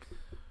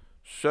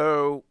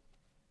 So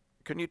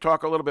can you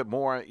talk a little bit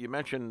more? You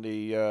mentioned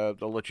the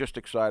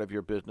logistics side of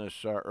your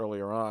business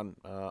earlier on.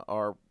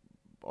 Our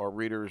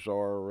readers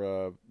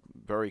are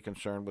very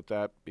concerned with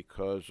that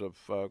because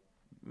of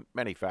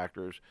many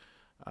factors.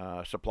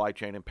 Supply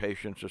chain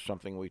impatience is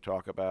something we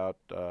talk about.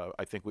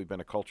 I think we've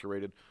been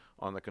acculturated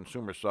on the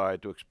consumer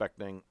side to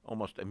expecting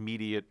almost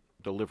immediate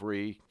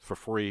delivery for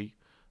free,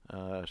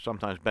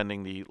 sometimes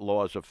bending the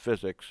laws of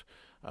physics.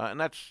 And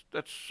that's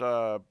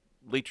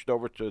leached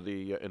over to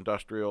the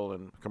industrial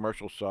and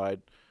commercial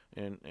side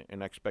in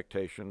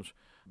expectations.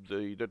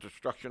 The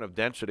destruction of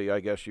density,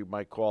 I guess you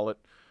might call it,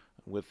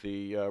 with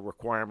the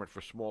requirement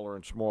for smaller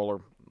and smaller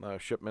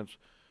shipments.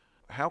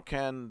 How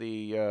can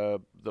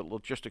the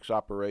logistics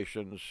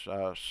operations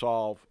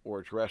solve or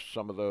address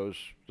some of those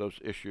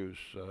issues,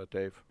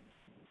 Dave?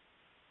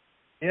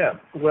 Yeah,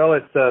 well,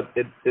 it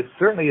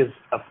certainly is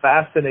a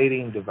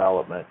fascinating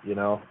development,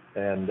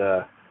 and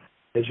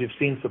as you've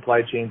seen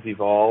supply chains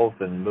evolve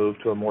and move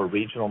to a more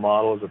regional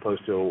model as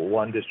opposed to a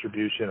one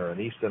distribution or an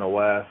east and a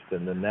west,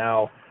 and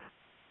now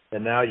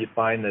you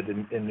find that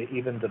in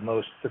even the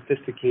most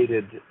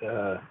sophisticated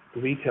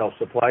retail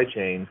supply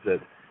chains that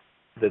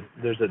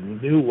there's a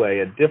new way,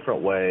 a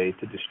different way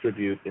to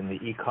distribute in the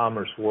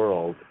e-commerce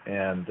world.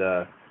 And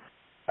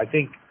I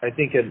think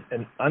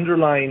an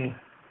underlying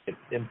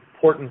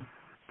important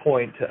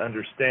point to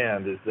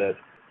understand is that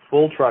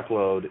full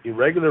truckload,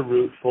 irregular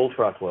route full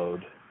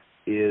truckload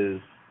is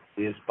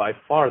by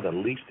far the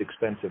least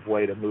expensive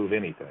way to move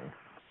anything.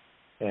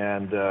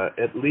 And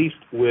at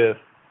least with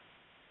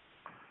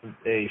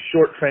a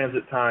short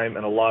transit time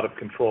and a lot of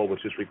control,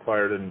 which is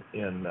required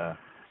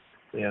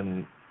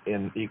in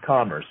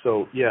e-commerce.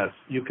 So yes,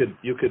 you could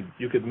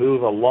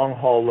move a long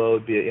haul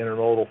load via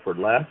intermodal for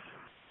less,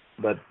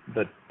 but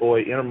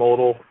boy,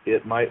 intermodal,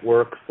 it might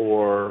work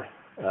for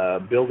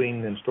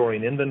building and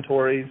storing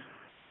inventories,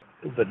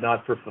 but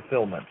not for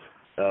fulfillment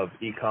of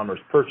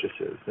e-commerce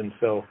purchases. And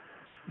so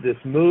this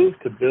move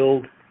to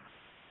build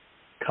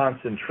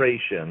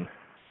concentration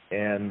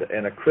and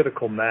a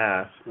critical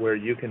mass where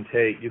you can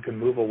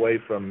move away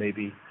from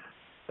maybe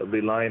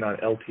relying on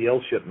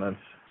LTL shipments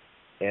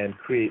and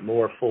create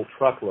more full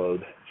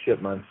truckload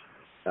shipments,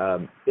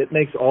 it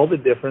makes all the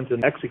difference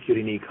in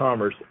executing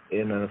e-commerce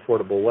in an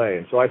affordable way.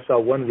 And so I saw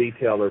one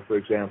retailer, for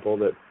example,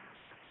 that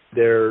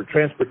their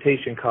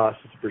transportation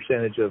costs as a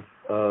percentage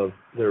of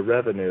their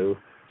revenue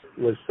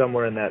was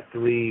somewhere in that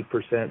 3%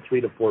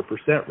 to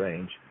 4%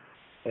 range.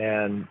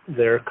 And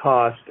their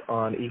cost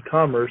on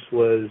e-commerce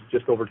was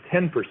just over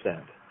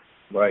 10%.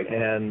 Right.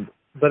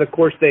 But of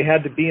course they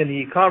had to be in the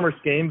e-commerce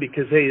game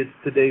because, hey, it's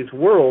today's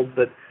world,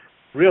 but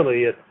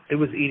really it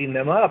was eating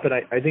them up. And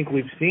I think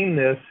we've seen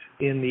this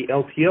in the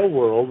LTL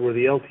world, where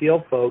the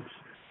LTL folks,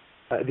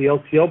 the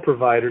LTL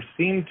providers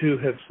seem to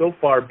have so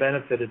far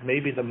benefited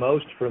maybe the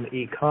most from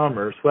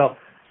e-commerce. Well,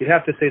 you'd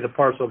have to say the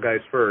parcel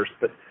guys first,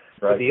 but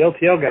right. The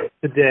LTL guys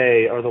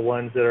today are the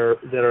ones that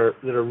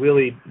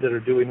are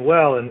doing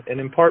well, and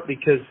in part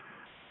because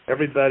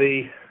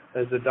everybody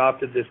has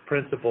adopted this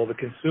principle. The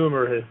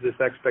consumer has this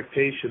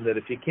expectation that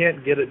if you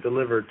can't get it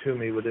delivered to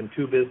me within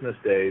 2 business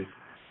days,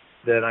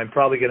 then I'm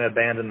probably going to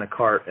abandon the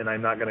cart and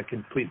I'm not going to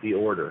complete the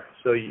order.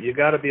 So you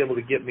got to be able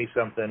to get me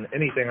something,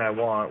 anything I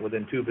want,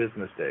 within 2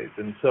 business days.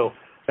 And so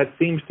that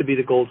seems to be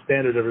the gold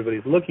standard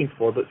everybody's looking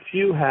for, but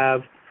few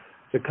have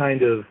the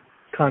kind of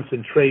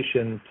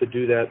concentration to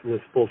do that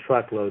with full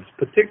truckloads,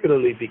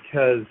 particularly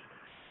because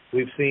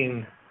we've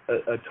seen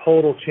a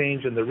total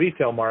change in the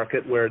retail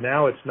market where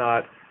now it's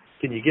not,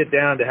 can you get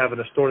down to having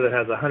a store that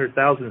has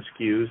 100,000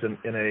 SKUs in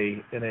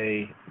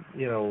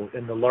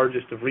the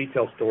largest of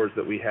retail stores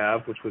that we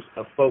have, which was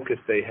a focus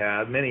they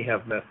had. Many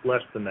have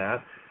less than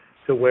that,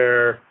 to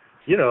where,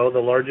 the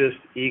largest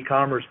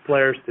e-commerce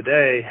players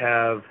today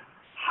have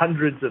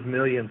hundreds of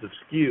millions of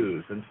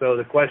SKUs. And so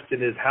the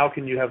question is, how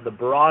can you have the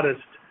broadest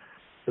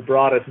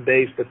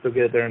base but still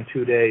get there in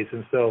 2 days?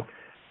 And so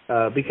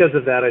because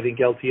of that, I think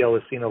LTL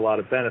has seen a lot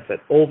of benefit.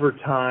 Over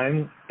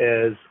time,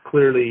 as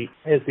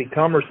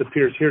e-commerce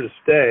appears here to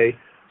stay,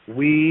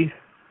 we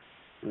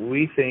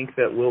think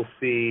that we'll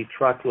see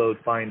truckload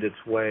find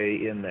its way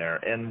in there.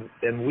 And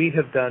we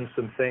have done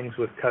some things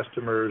with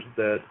customers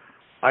that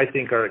I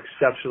think are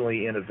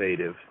exceptionally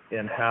innovative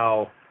in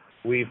how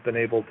we've been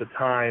able to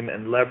time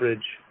and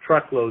leverage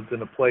truckloads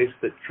in a place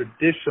that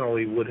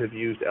traditionally would have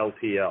used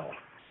LTL.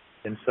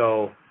 And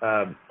so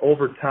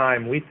over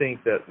time, we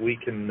think that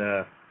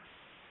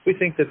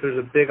there's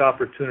a big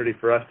opportunity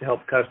for us to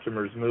help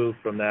customers move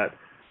from that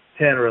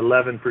 10 or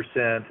 11%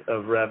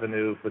 of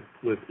revenue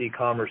with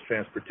e-commerce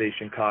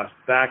transportation costs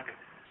back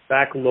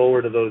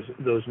lower to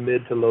those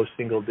mid to low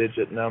single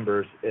digit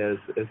numbers as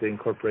they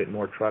incorporate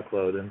more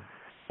truckload.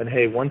 And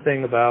hey, one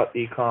thing about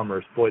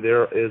e-commerce, boy,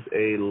 there is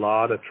a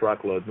lot of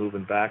truckload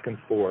moving back and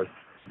forth,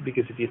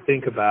 because if you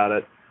think about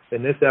it,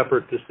 in this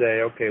effort to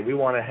say, okay, we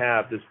want to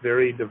have this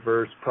very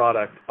diverse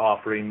product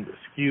offering,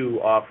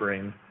 SKU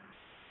offering,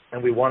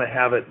 and we want to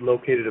have it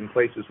located in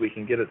places we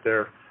can get it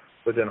there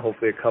within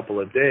hopefully a couple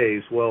of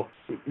days. Well,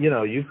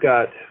 you've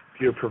got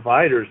your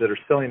providers that are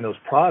selling those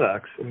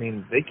products. I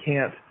mean, they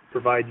can't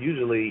provide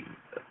usually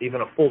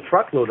even a full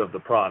truckload of the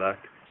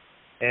product,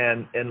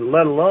 and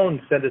let alone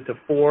send it to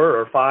 4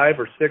 or 5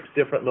 or 6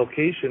 different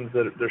locations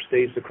that they're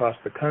staged across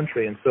the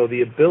country. And so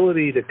the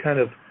ability to kind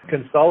of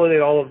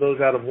consolidate all of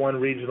those out of one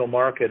regional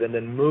market and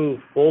then move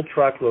full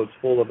truckloads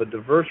full of a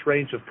diverse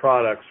range of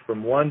products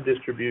from one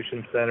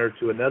distribution center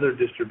to another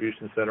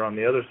distribution center on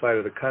the other side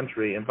of the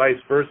country, and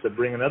vice versa,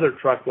 bring another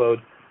truckload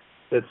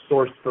that's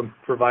sourced from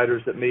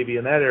providers that may be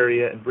in that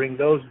area and bring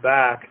those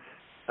back.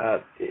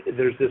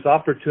 There's this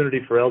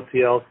opportunity for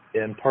LTL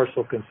and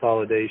parcel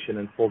consolidation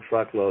and full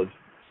truckloads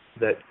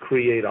that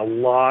create a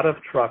lot of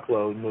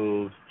truckload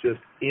moves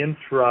just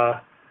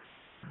intra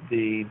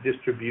the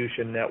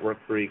distribution network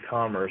for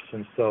e-commerce.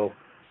 And so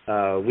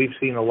we've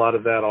seen a lot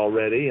of that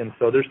already. And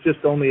so there's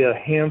just only a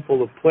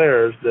handful of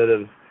players that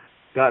have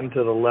gotten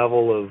to the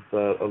level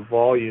of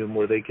volume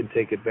where they can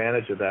take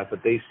advantage of that, but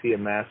they see a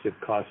massive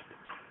cost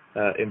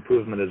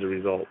improvement as a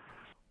result.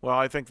 Well,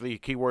 I think the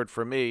key word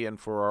for me and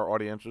for our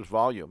audience is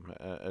volume.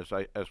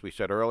 As we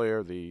said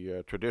earlier,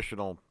 the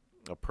traditional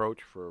approach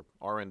for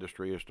our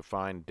industry is to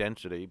find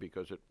density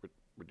because it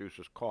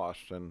reduces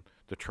costs, and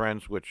the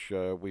trends which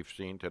we've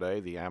seen today,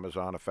 the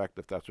Amazon effect,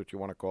 if that's what you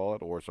want to call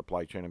it, or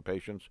supply chain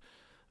impatience,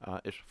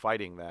 is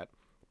fighting that.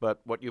 But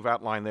what you've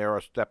outlined there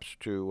are steps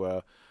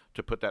to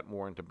put that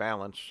more into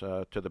balance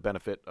to the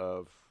benefit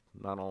of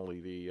not only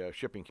the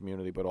shipping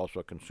community but also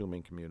a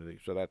consuming community.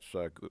 So that's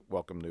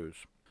welcome news.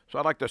 So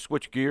I'd like to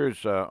switch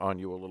gears on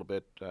you a little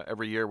bit.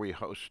 Every year we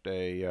host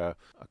a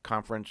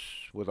conference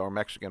with our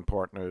Mexican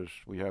partners.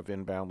 We have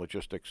Inbound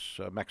Logistics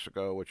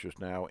Mexico, which is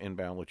now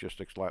Inbound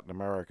Logistics Latin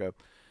America.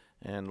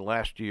 And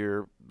last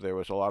year there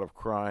was a lot of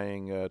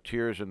crying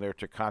tears in their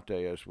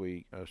Tecate, as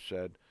we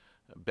said,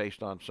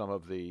 based on some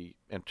of the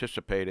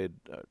anticipated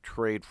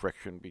trade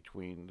friction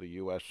between the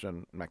U.S.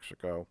 and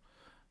Mexico.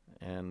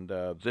 And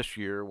this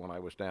year, when I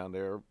was down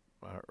there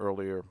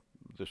earlier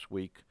this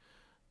week,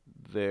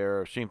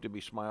 there seemed to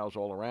be smiles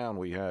all around.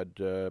 We had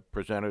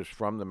presenters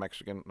from the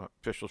Mexican,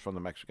 officials from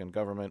the Mexican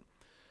government,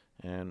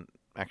 and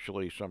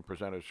actually some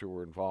presenters who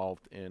were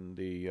involved in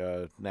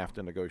the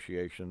NAFTA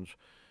negotiations.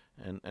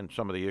 And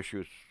some of the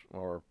issues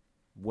are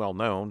well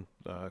known.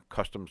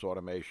 Customs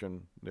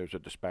automation, there's a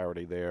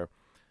disparity there.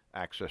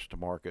 Access to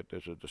market,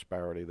 there's a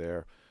disparity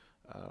there.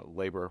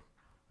 Labor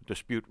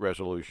dispute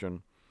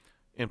resolution,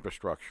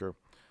 infrastructure.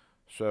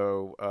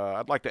 So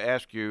I'd like to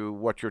ask you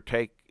what your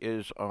take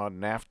is on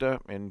NAFTA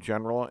in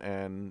general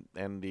and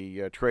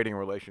the trading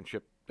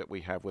relationship that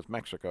we have with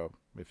Mexico,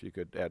 if you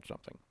could add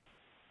something.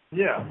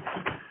 Yeah.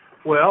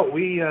 Well,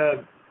 we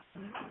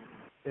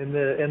in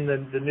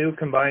the new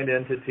combined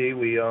entity,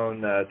 we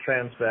own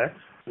Transvex,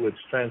 which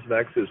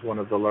Transvex is one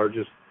of the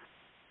largest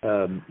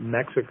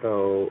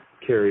Mexico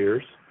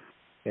carriers,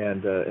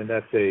 and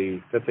that's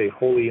a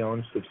wholly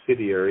owned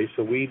subsidiary.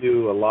 So we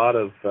do a lot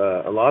of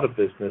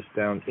business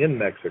down in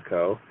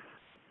Mexico.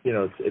 You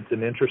know, it's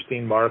an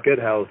interesting market,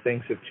 how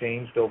things have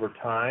changed over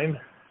time,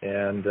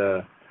 and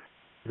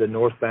the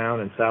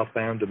northbound and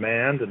southbound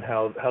demand, and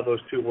how those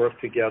two work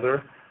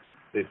together.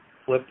 They've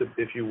flipped,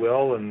 if you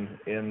will, in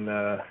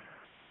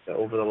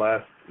over the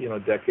last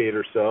decade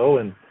or so.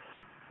 And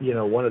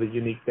one of the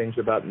unique things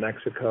about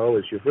Mexico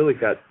is you've really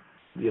got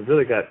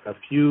a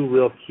few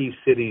real key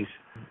cities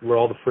where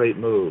all the freight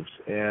moves,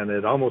 and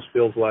it almost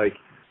feels like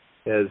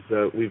as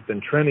we've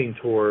been trending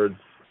towards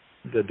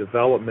the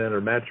development or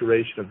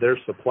maturation of their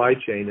supply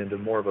chain into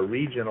more of a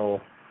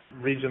regional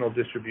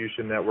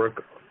distribution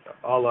network,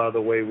 a la the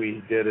way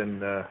we did in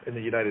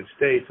the United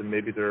States, and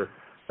maybe they're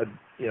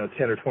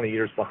 10 or 20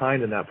 years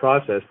behind in that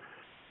process.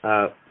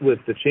 With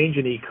the change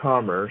in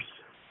e-commerce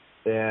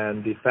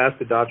and the fast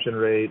adoption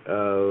rate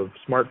of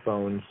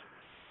smartphones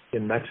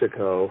in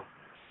Mexico,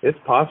 it's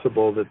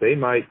possible that they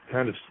might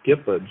kind of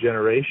skip a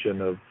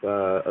generation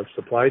of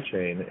supply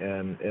chain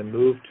and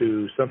move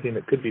to something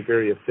that could be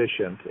very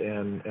efficient.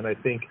 And I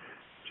think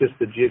just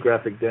the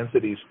geographic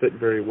densities fit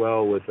very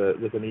well with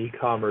an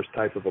e-commerce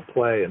type of a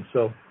play. And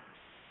so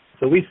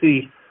we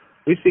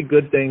see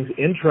good things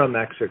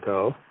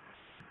intra-Mexico.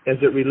 As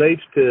it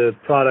relates to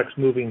products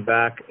moving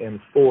back and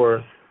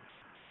forth,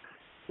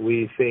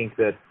 We think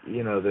that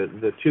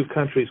the two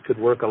countries could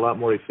work a lot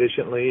more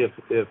efficiently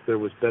if there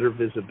was better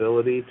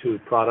visibility to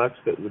products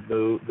that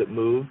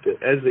moved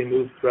as they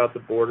moved throughout the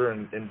border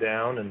and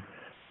down. And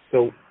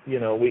so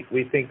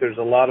we think there's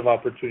a lot of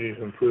opportunity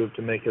to improve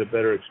to make it a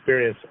better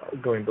experience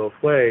going both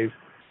ways.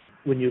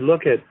 When you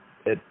look at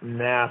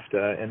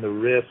NAFTA and the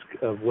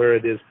risk of where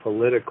it is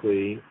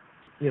politically,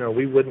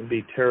 we wouldn't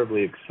be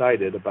terribly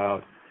excited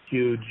about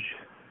huge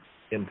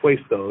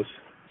impuestos.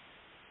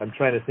 I'm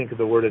trying to think of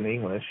the word in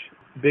English.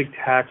 Big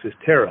taxes,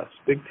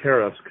 big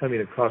tariffs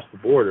coming across the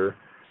border.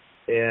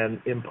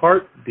 And in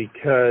part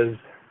because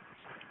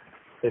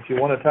if you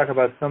want to talk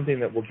about something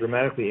that will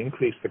dramatically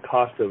increase the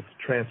cost of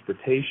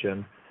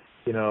transportation,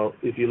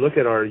 if you look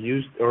at our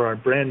used or our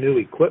brand new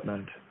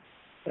equipment,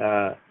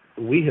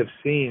 we have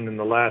seen in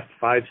the last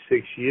 5-6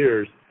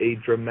 years a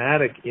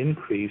dramatic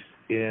increase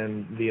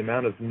in the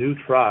amount of new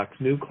Class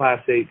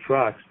 8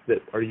 trucks that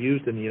are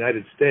used in the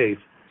United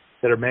States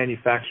that are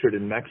manufactured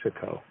in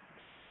Mexico.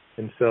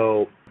 And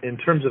so in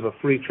terms of a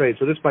free trade,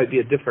 so this might be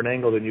a different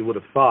angle than you would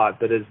have thought,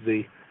 but as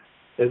the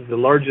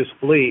largest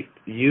fleet,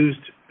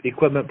 used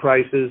equipment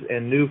prices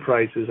and new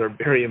prices are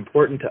very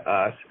important to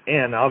us,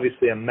 and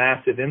obviously a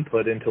massive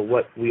input into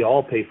what we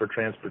all pay for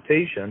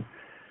transportation.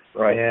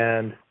 Right.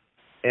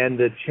 And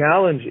the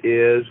challenge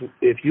is,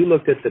 if you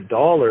looked at the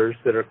dollars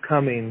that are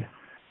coming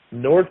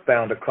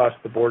northbound across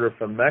the border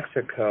from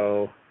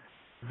Mexico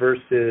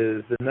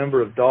versus the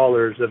number of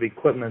dollars of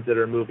equipment that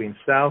are moving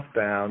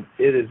southbound,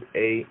 it is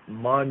a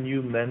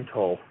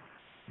monumental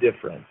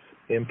difference,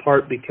 in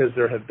part because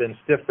there have been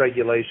stiff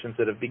regulations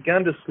that have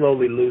begun to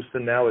slowly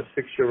loosen. Now a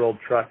 6-year-old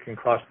truck can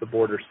cross the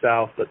border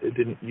south, but it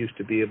didn't used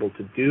to be able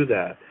to do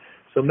that.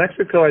 So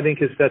Mexico, I think,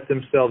 has set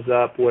themselves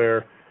up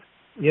where,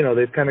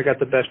 they've kind of got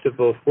the best of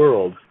both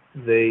worlds.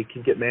 They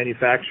can get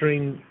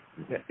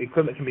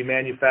equipment can be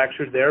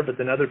manufactured there, but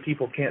then other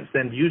people can't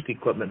send used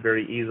equipment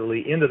very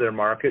easily into their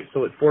market,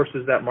 so it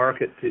forces that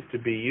market to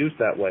be used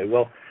that way.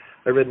 Well,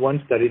 I read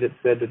one study that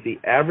said that the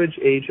average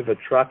age of a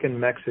truck in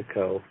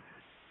Mexico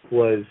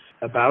was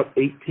about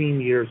 18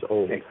 years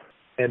old.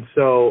 And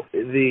so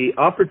the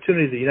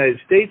opportunity the United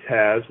States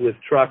has with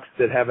trucks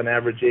that have an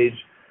average age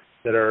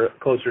that are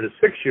closer to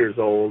 6 years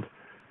old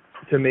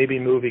to maybe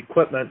move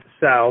equipment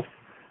south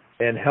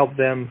and help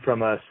them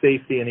from a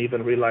safety and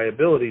even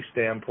reliability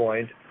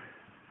standpoint,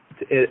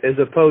 as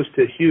opposed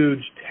to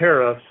huge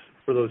tariffs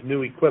for those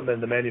new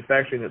equipment, the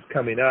manufacturing that's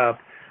coming up,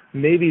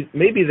 maybe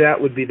that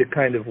would be the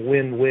kind of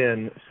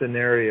win-win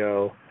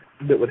scenario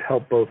that would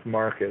help both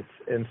markets.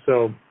 And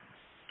so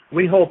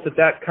we hope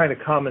that kind of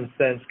common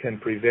sense can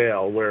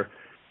prevail, where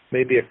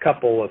maybe a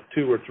couple of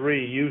 2 or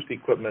 3 used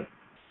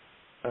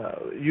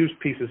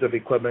pieces of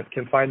equipment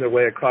can find their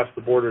way across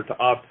the border to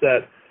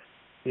offset,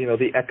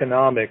 the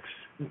economics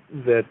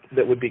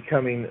that would be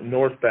coming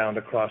northbound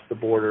across the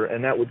border,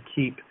 and that would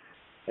keep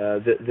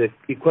the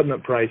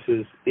equipment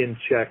prices in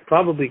check,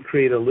 probably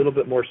create a little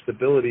bit more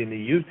stability in the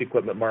used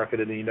equipment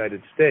market in the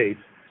United States,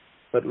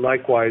 but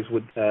likewise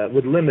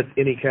would limit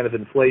any kind of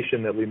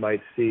inflation that we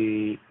might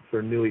see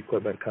for new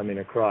equipment coming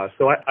across.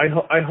 So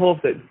I hope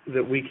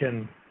that we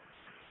can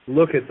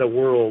look at the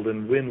world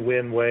in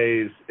win-win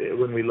ways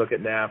when we look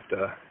at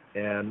NAFTA,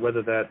 and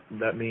whether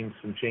that means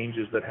some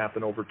changes that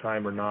happen over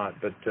time or not.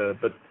 But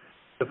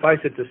suffice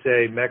it to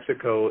say,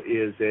 Mexico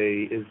is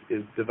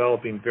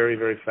developing very,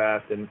 very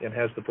fast and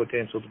has the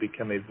potential to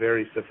become a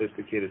very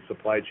sophisticated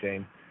supply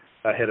chain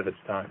ahead of its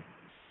time.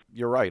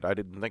 You're right. I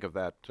didn't think of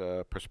that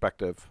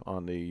perspective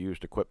on the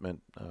used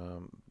equipment,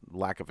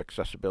 lack of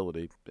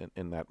accessibility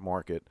in that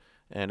market.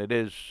 And it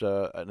is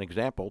an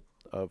example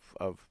of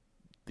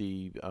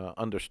the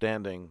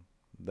understanding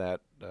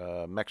that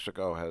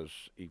Mexico has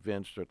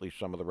evinced, or at least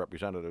some of the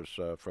representatives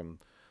from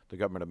the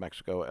government of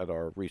Mexico at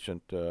our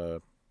recent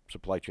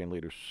Supply Chain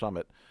Leaders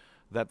Summit,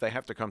 that they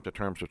have to come to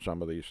terms with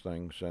some of these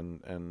things.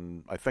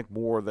 And I think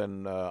more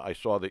than I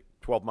saw the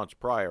 12 months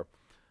prior,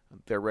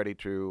 they're ready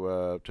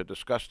to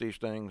discuss these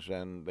things,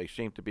 and they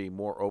seem to be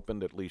more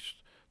open, at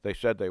least they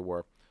said they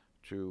were,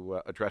 to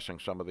addressing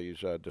some of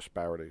these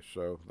disparities.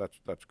 So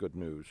that's good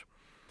news.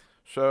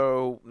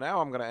 So now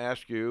I'm going to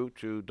ask you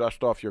to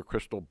dust off your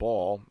crystal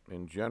ball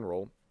in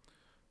general.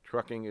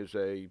 Trucking is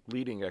a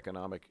leading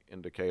economic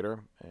indicator,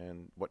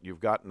 and what you've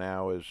got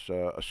now is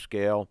a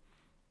scale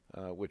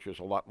which is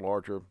a lot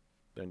larger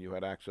than you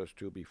had access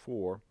to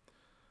before.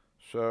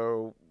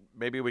 So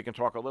maybe we can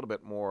talk a little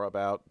bit more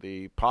about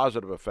the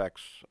positive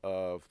effects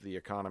of the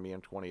economy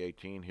in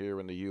 2018 here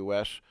in the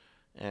U.S.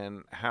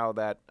 and how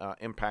that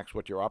impacts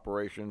what your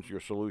operations, your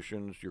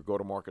solutions, your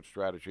go-to-market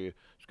strategy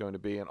is going to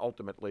be, and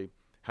ultimately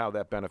how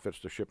that benefits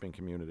the shipping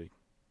community.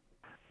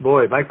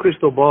 Boy, my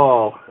crystal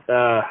ball,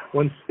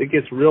 once it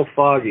gets real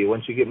foggy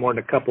once you get more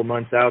than a couple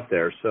months out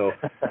there. So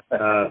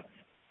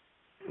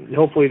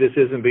hopefully this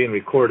isn't being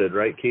recorded,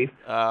 right, Keith?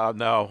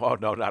 No. Oh,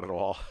 no, not at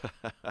all.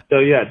 So,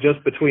 yeah,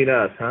 just between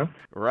us, huh?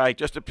 Right,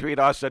 just between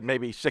us and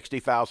maybe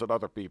 60,000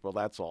 other people,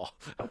 that's all.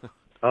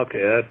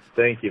 Okay,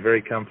 thank you.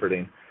 Very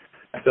comforting.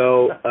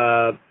 So,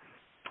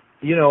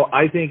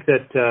 I think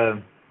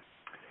that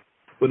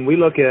when we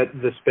look at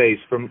the space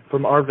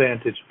from our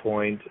vantage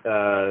point,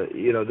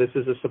 this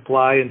is a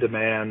supply and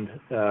demand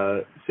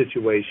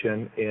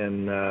situation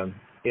in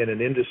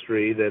an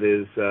industry that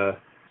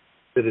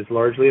is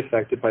largely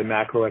affected by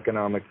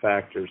macroeconomic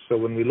factors. So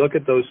when we look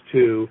at those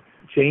two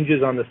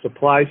changes on the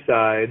supply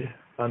side,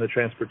 on the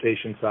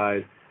transportation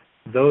side,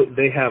 though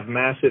they have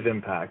massive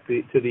impact,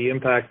 to the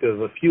impact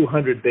of a few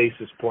hundred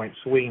basis point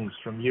swings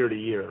from year to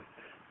year.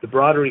 The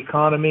broader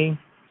economy,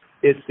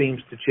 it seems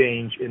to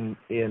change in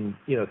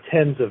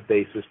tens of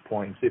basis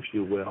points, if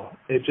you will.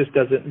 It just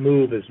doesn't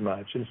move as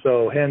much. And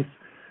so hence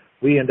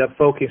we end up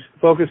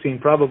focusing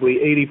probably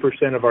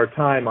 80% of our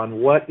time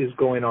on what is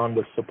going on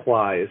with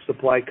supply. Is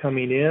supply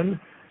coming in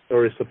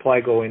or is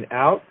supply going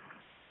out?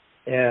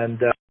 And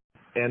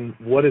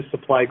what is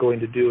supply going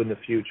to do in the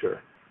future?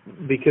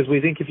 Because we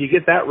think if you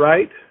get that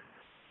right,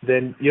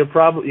 then you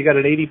got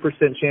an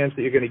 80% chance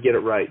that you're going to get it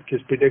right, because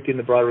predicting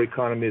the broader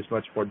economy is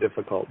much more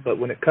difficult. But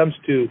when it comes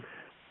to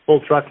full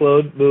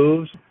truckload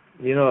moves,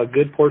 a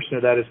good portion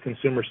of that is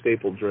consumer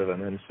staple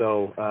driven, and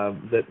so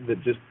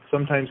that just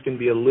sometimes can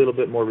be a little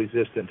bit more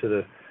resistant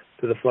to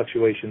the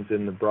fluctuations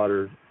in the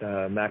broader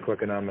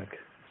macroeconomic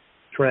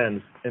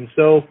trends. And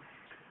so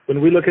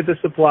when we look at the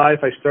supply,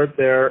 if I start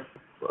there,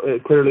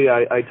 clearly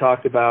I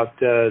talked about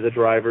the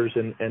drivers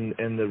and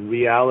the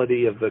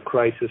reality of the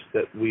crisis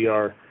that we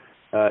are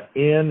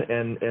in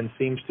and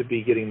seems to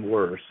be getting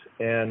worse.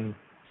 And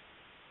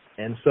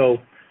so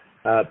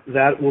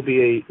that will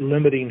be a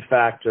limiting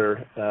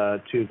factor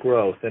to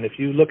growth. And if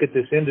you look at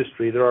this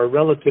industry, there are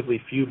relatively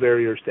few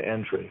barriers to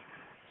entry.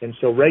 And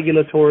so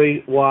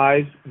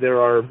regulatory-wise, there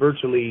are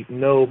virtually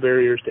no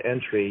barriers to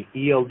entry.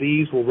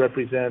 ELDs will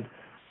represent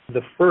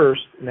the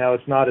first. Now,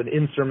 it's not an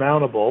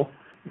insurmountable,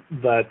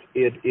 but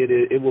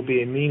it will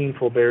be a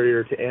meaningful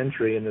barrier to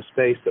entry in the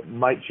space that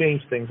might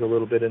change things a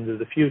little bit into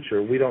the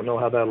future. We don't know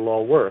how that'll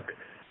all work.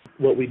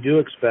 What we do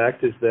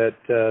expect is that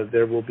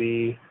there will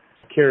be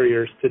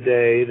carriers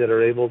today that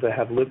are able to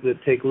that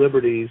take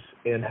liberties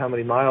in how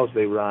many miles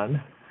they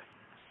run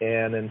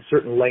and in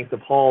certain length of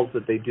hauls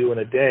that they do in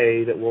a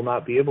day that will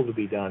not be able to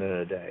be done in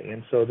a day.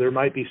 And so there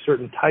might be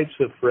certain types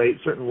of freight,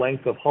 certain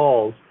length of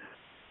hauls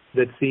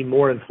that see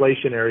more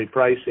inflationary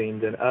pricing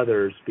than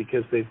others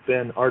because they've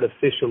been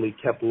artificially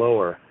kept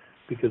lower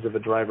because of a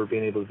driver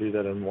being able to do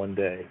that in one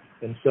day.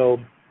 And so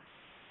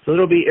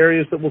there'll be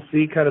areas that we'll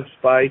see kind of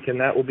spike, and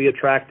that will be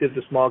attractive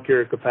to small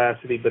carrier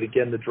capacity. But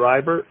again, the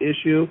driver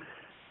issue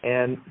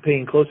and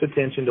paying close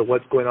attention to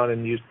what's going on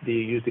in the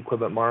used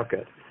equipment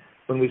market.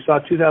 When we saw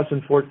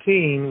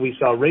 2014, we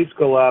saw rates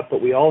go up,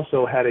 but we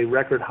also had a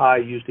record high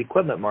used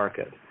equipment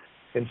market.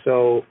 And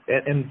so,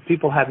 and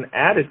people hadn't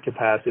added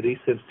capacity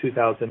since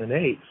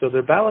 2008. So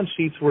their balance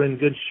sheets were in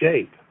good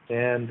shape,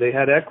 and they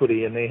had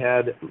equity, and they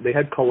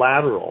had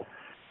collateral.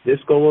 This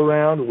go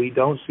around, we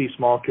don't see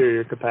small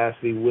carrier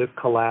capacity with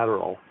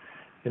collateral.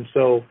 And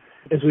so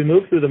as we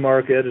move through the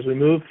market, as we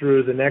move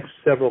through the next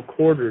several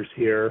quarters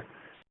here,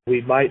 we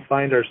might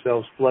find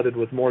ourselves flooded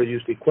with more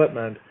used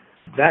equipment.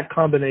 That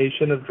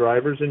combination of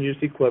drivers and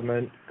used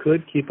equipment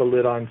could keep a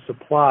lid on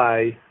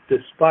supply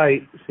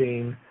despite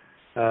seeing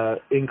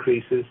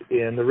increases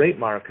in the rate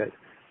market.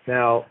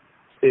 Now,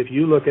 if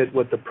you look at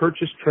what the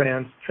purchase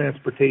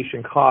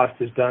transportation cost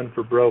has done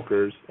for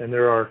brokers, and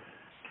there are,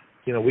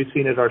 we've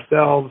seen it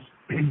ourselves,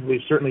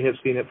 we certainly have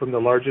seen it from the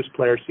largest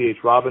player, C.H.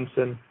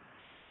 Robinson,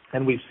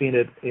 and we've seen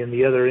it in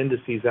the other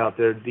indices out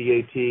there,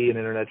 DAT and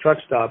Internet Truck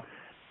Stop,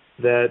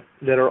 that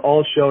are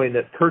all showing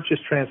that purchase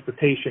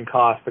transportation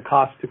cost, the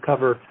cost to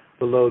cover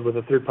the load with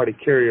a third-party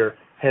carrier,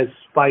 has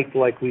spiked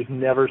like we've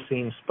never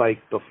seen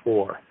spike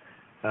before.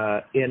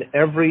 In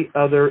every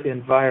other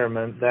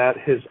environment, that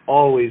has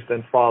always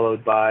been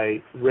followed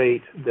by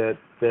rate that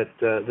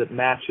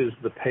matches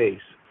the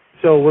pace.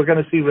 So we're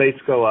going to see rates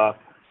go up.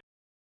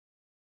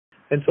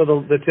 And so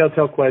the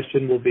telltale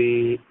question will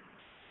be,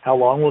 how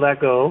long will that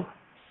go?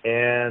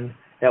 And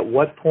at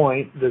what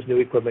point does new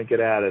equipment get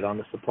added on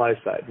the supply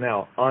side?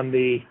 Now, on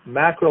the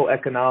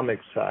macroeconomic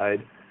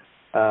side,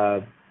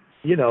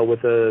 with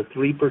a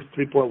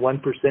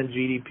 3.1%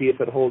 GDP,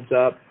 if it holds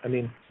up,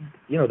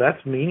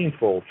 that's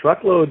meaningful.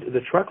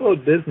 The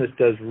truckload business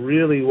does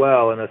really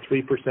well in a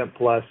 3%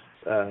 plus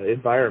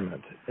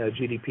environment,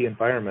 GDP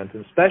environment,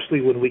 and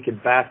especially when we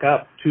can back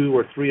up 2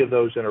 or 3 of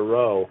those in a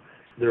row.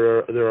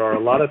 There are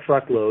a lot of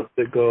truckloads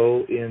that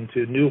go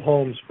into new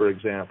homes, for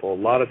example.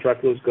 A lot of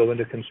truckloads go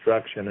into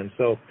construction, and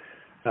so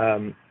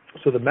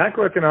the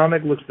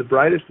macroeconomic looks the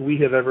brightest we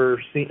have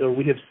ever seen, or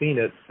we have seen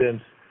it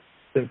since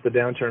the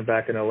downturn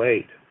back in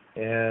 2008.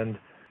 And,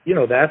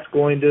 that's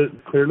going to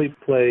clearly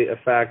play a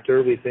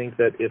factor. We think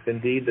that if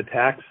indeed the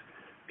tax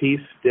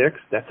piece sticks,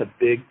 that's a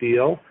big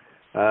deal.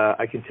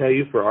 I can tell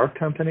you for our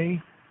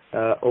company,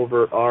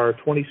 over our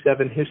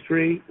 27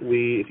 history,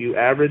 if you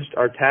averaged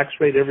our tax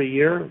rate every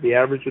year, the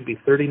average would be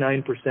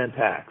 39%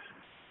 tax.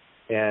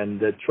 And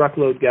the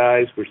truckload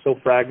guys, we're so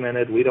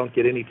fragmented, we don't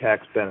get any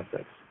tax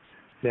benefits.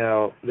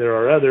 Now, there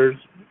are others,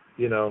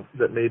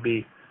 that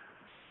maybe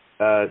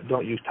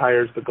don't use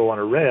tires but go on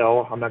a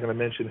rail. I'm not going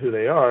to mention who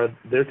they are.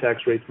 Their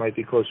tax rates might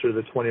be closer to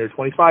the 20 or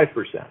 25%.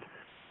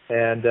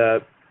 and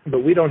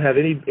but we don't have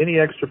any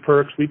extra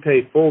perks. We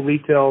pay full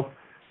retail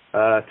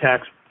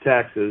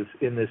taxes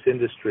in this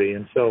industry,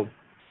 and so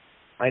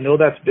I know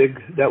that's big.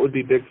 That would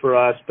be big for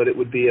us, but it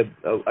would be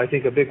I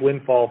think a big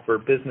windfall for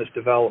business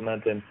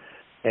development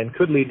and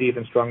could lead to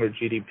even stronger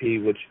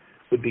GDP, which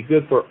would be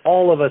good for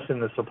all of us in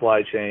the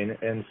supply chain.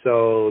 And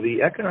so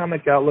the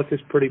economic outlook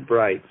is pretty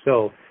bright.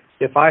 So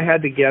if I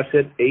had to guess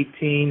it,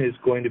 18 is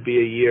going to be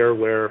a year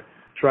where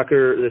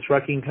the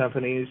trucking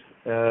companies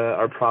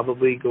are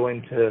probably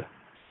going to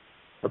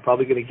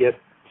get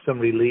some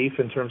relief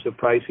in terms of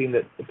pricing,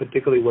 that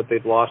particularly what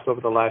they've lost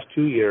over the last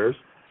 2 years,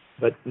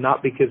 but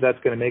not because that's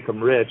going to make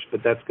them rich,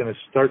 but that's going to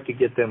start to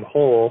get them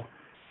whole.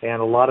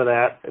 And a lot of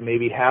that,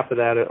 maybe half of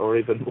that or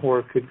even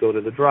more, could go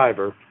to the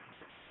driver.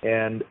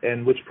 And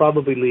which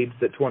probably leads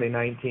that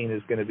 2019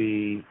 is going to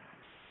be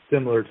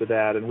similar to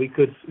that. And we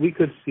could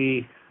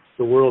see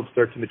the world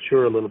start to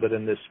mature a little bit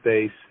in this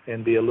space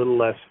and be a little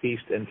less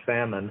feast and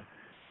famine.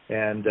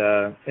 And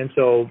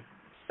so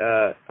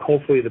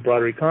hopefully the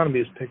broader economy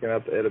is picking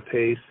up at a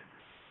pace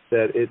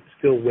that it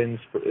still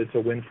it's a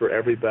win for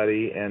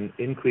everybody, and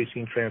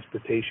increasing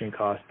transportation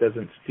costs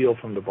doesn't steal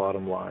from the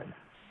bottom line.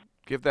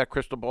 Give that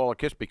crystal ball a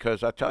kiss,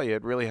 because I tell you,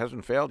 it really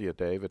hasn't failed you,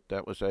 Dave.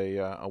 That was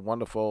a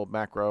wonderful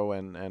macro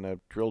and a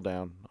drill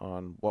down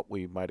on what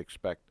we might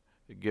expect,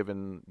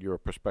 given your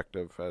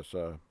perspective as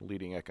a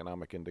leading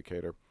economic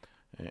indicator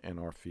in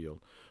our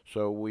field.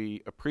 So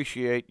we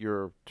appreciate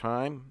your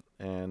time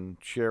and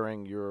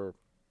sharing your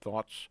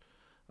thoughts,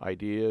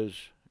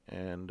 ideas,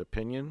 and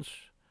opinions,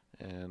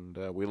 and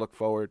we look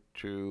forward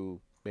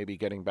to maybe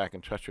getting back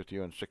in touch with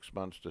you in 6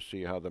 months to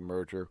see how the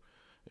merger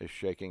is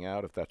shaking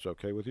out, if that's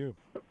okay with you.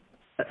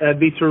 That'd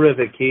be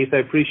terrific, Keith. I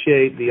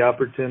appreciate the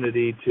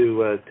opportunity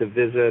to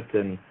visit,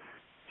 and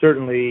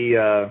certainly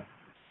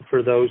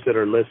for those that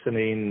are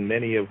listening,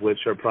 many of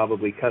which are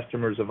probably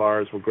customers of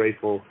ours, we're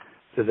grateful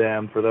to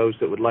them. For those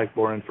that would like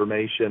more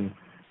information,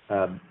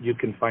 you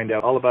can find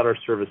out all about our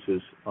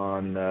services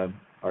on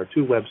our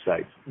two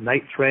websites,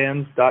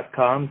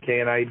 knighttrans.com,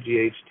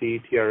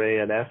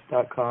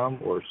 KNIGHTTRANS.com,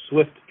 or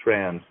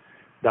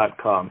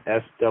swifttrans.com,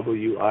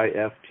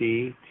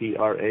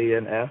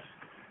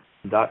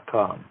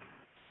 SWIFTTRANS.com.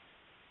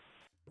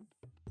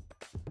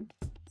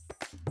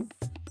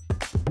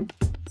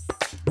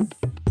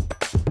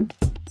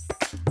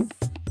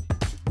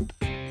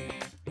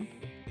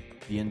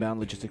 The Inbound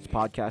Logistics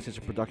Podcast is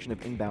a production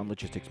of Inbound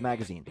Logistics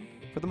Magazine.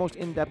 For the most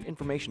in-depth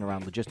information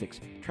around logistics,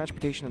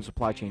 transportation, and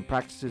supply chain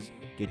practices,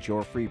 get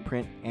your free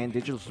print and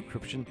digital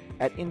subscription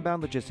at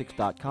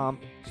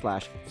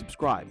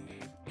inboundlogistics.com/subscribe.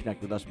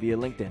 Connect with us via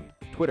LinkedIn,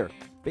 Twitter,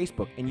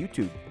 Facebook, and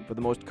YouTube for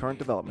the most current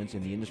developments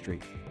in the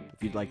industry.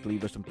 If you'd like to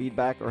leave us some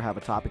feedback or have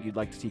a topic you'd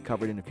like to see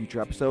covered in a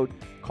future episode,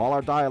 call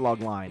our dialogue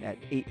line at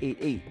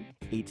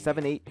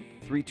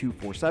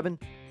 888-878-3247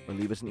 or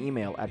leave us an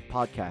email at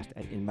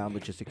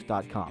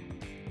podcast@inboundlogistics.com.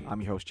 I'm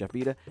your host, Jeff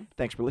Vita.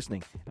 Thanks for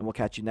listening, and we'll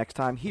catch you next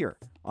time here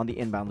on the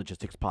Inbound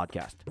Logistics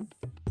Podcast.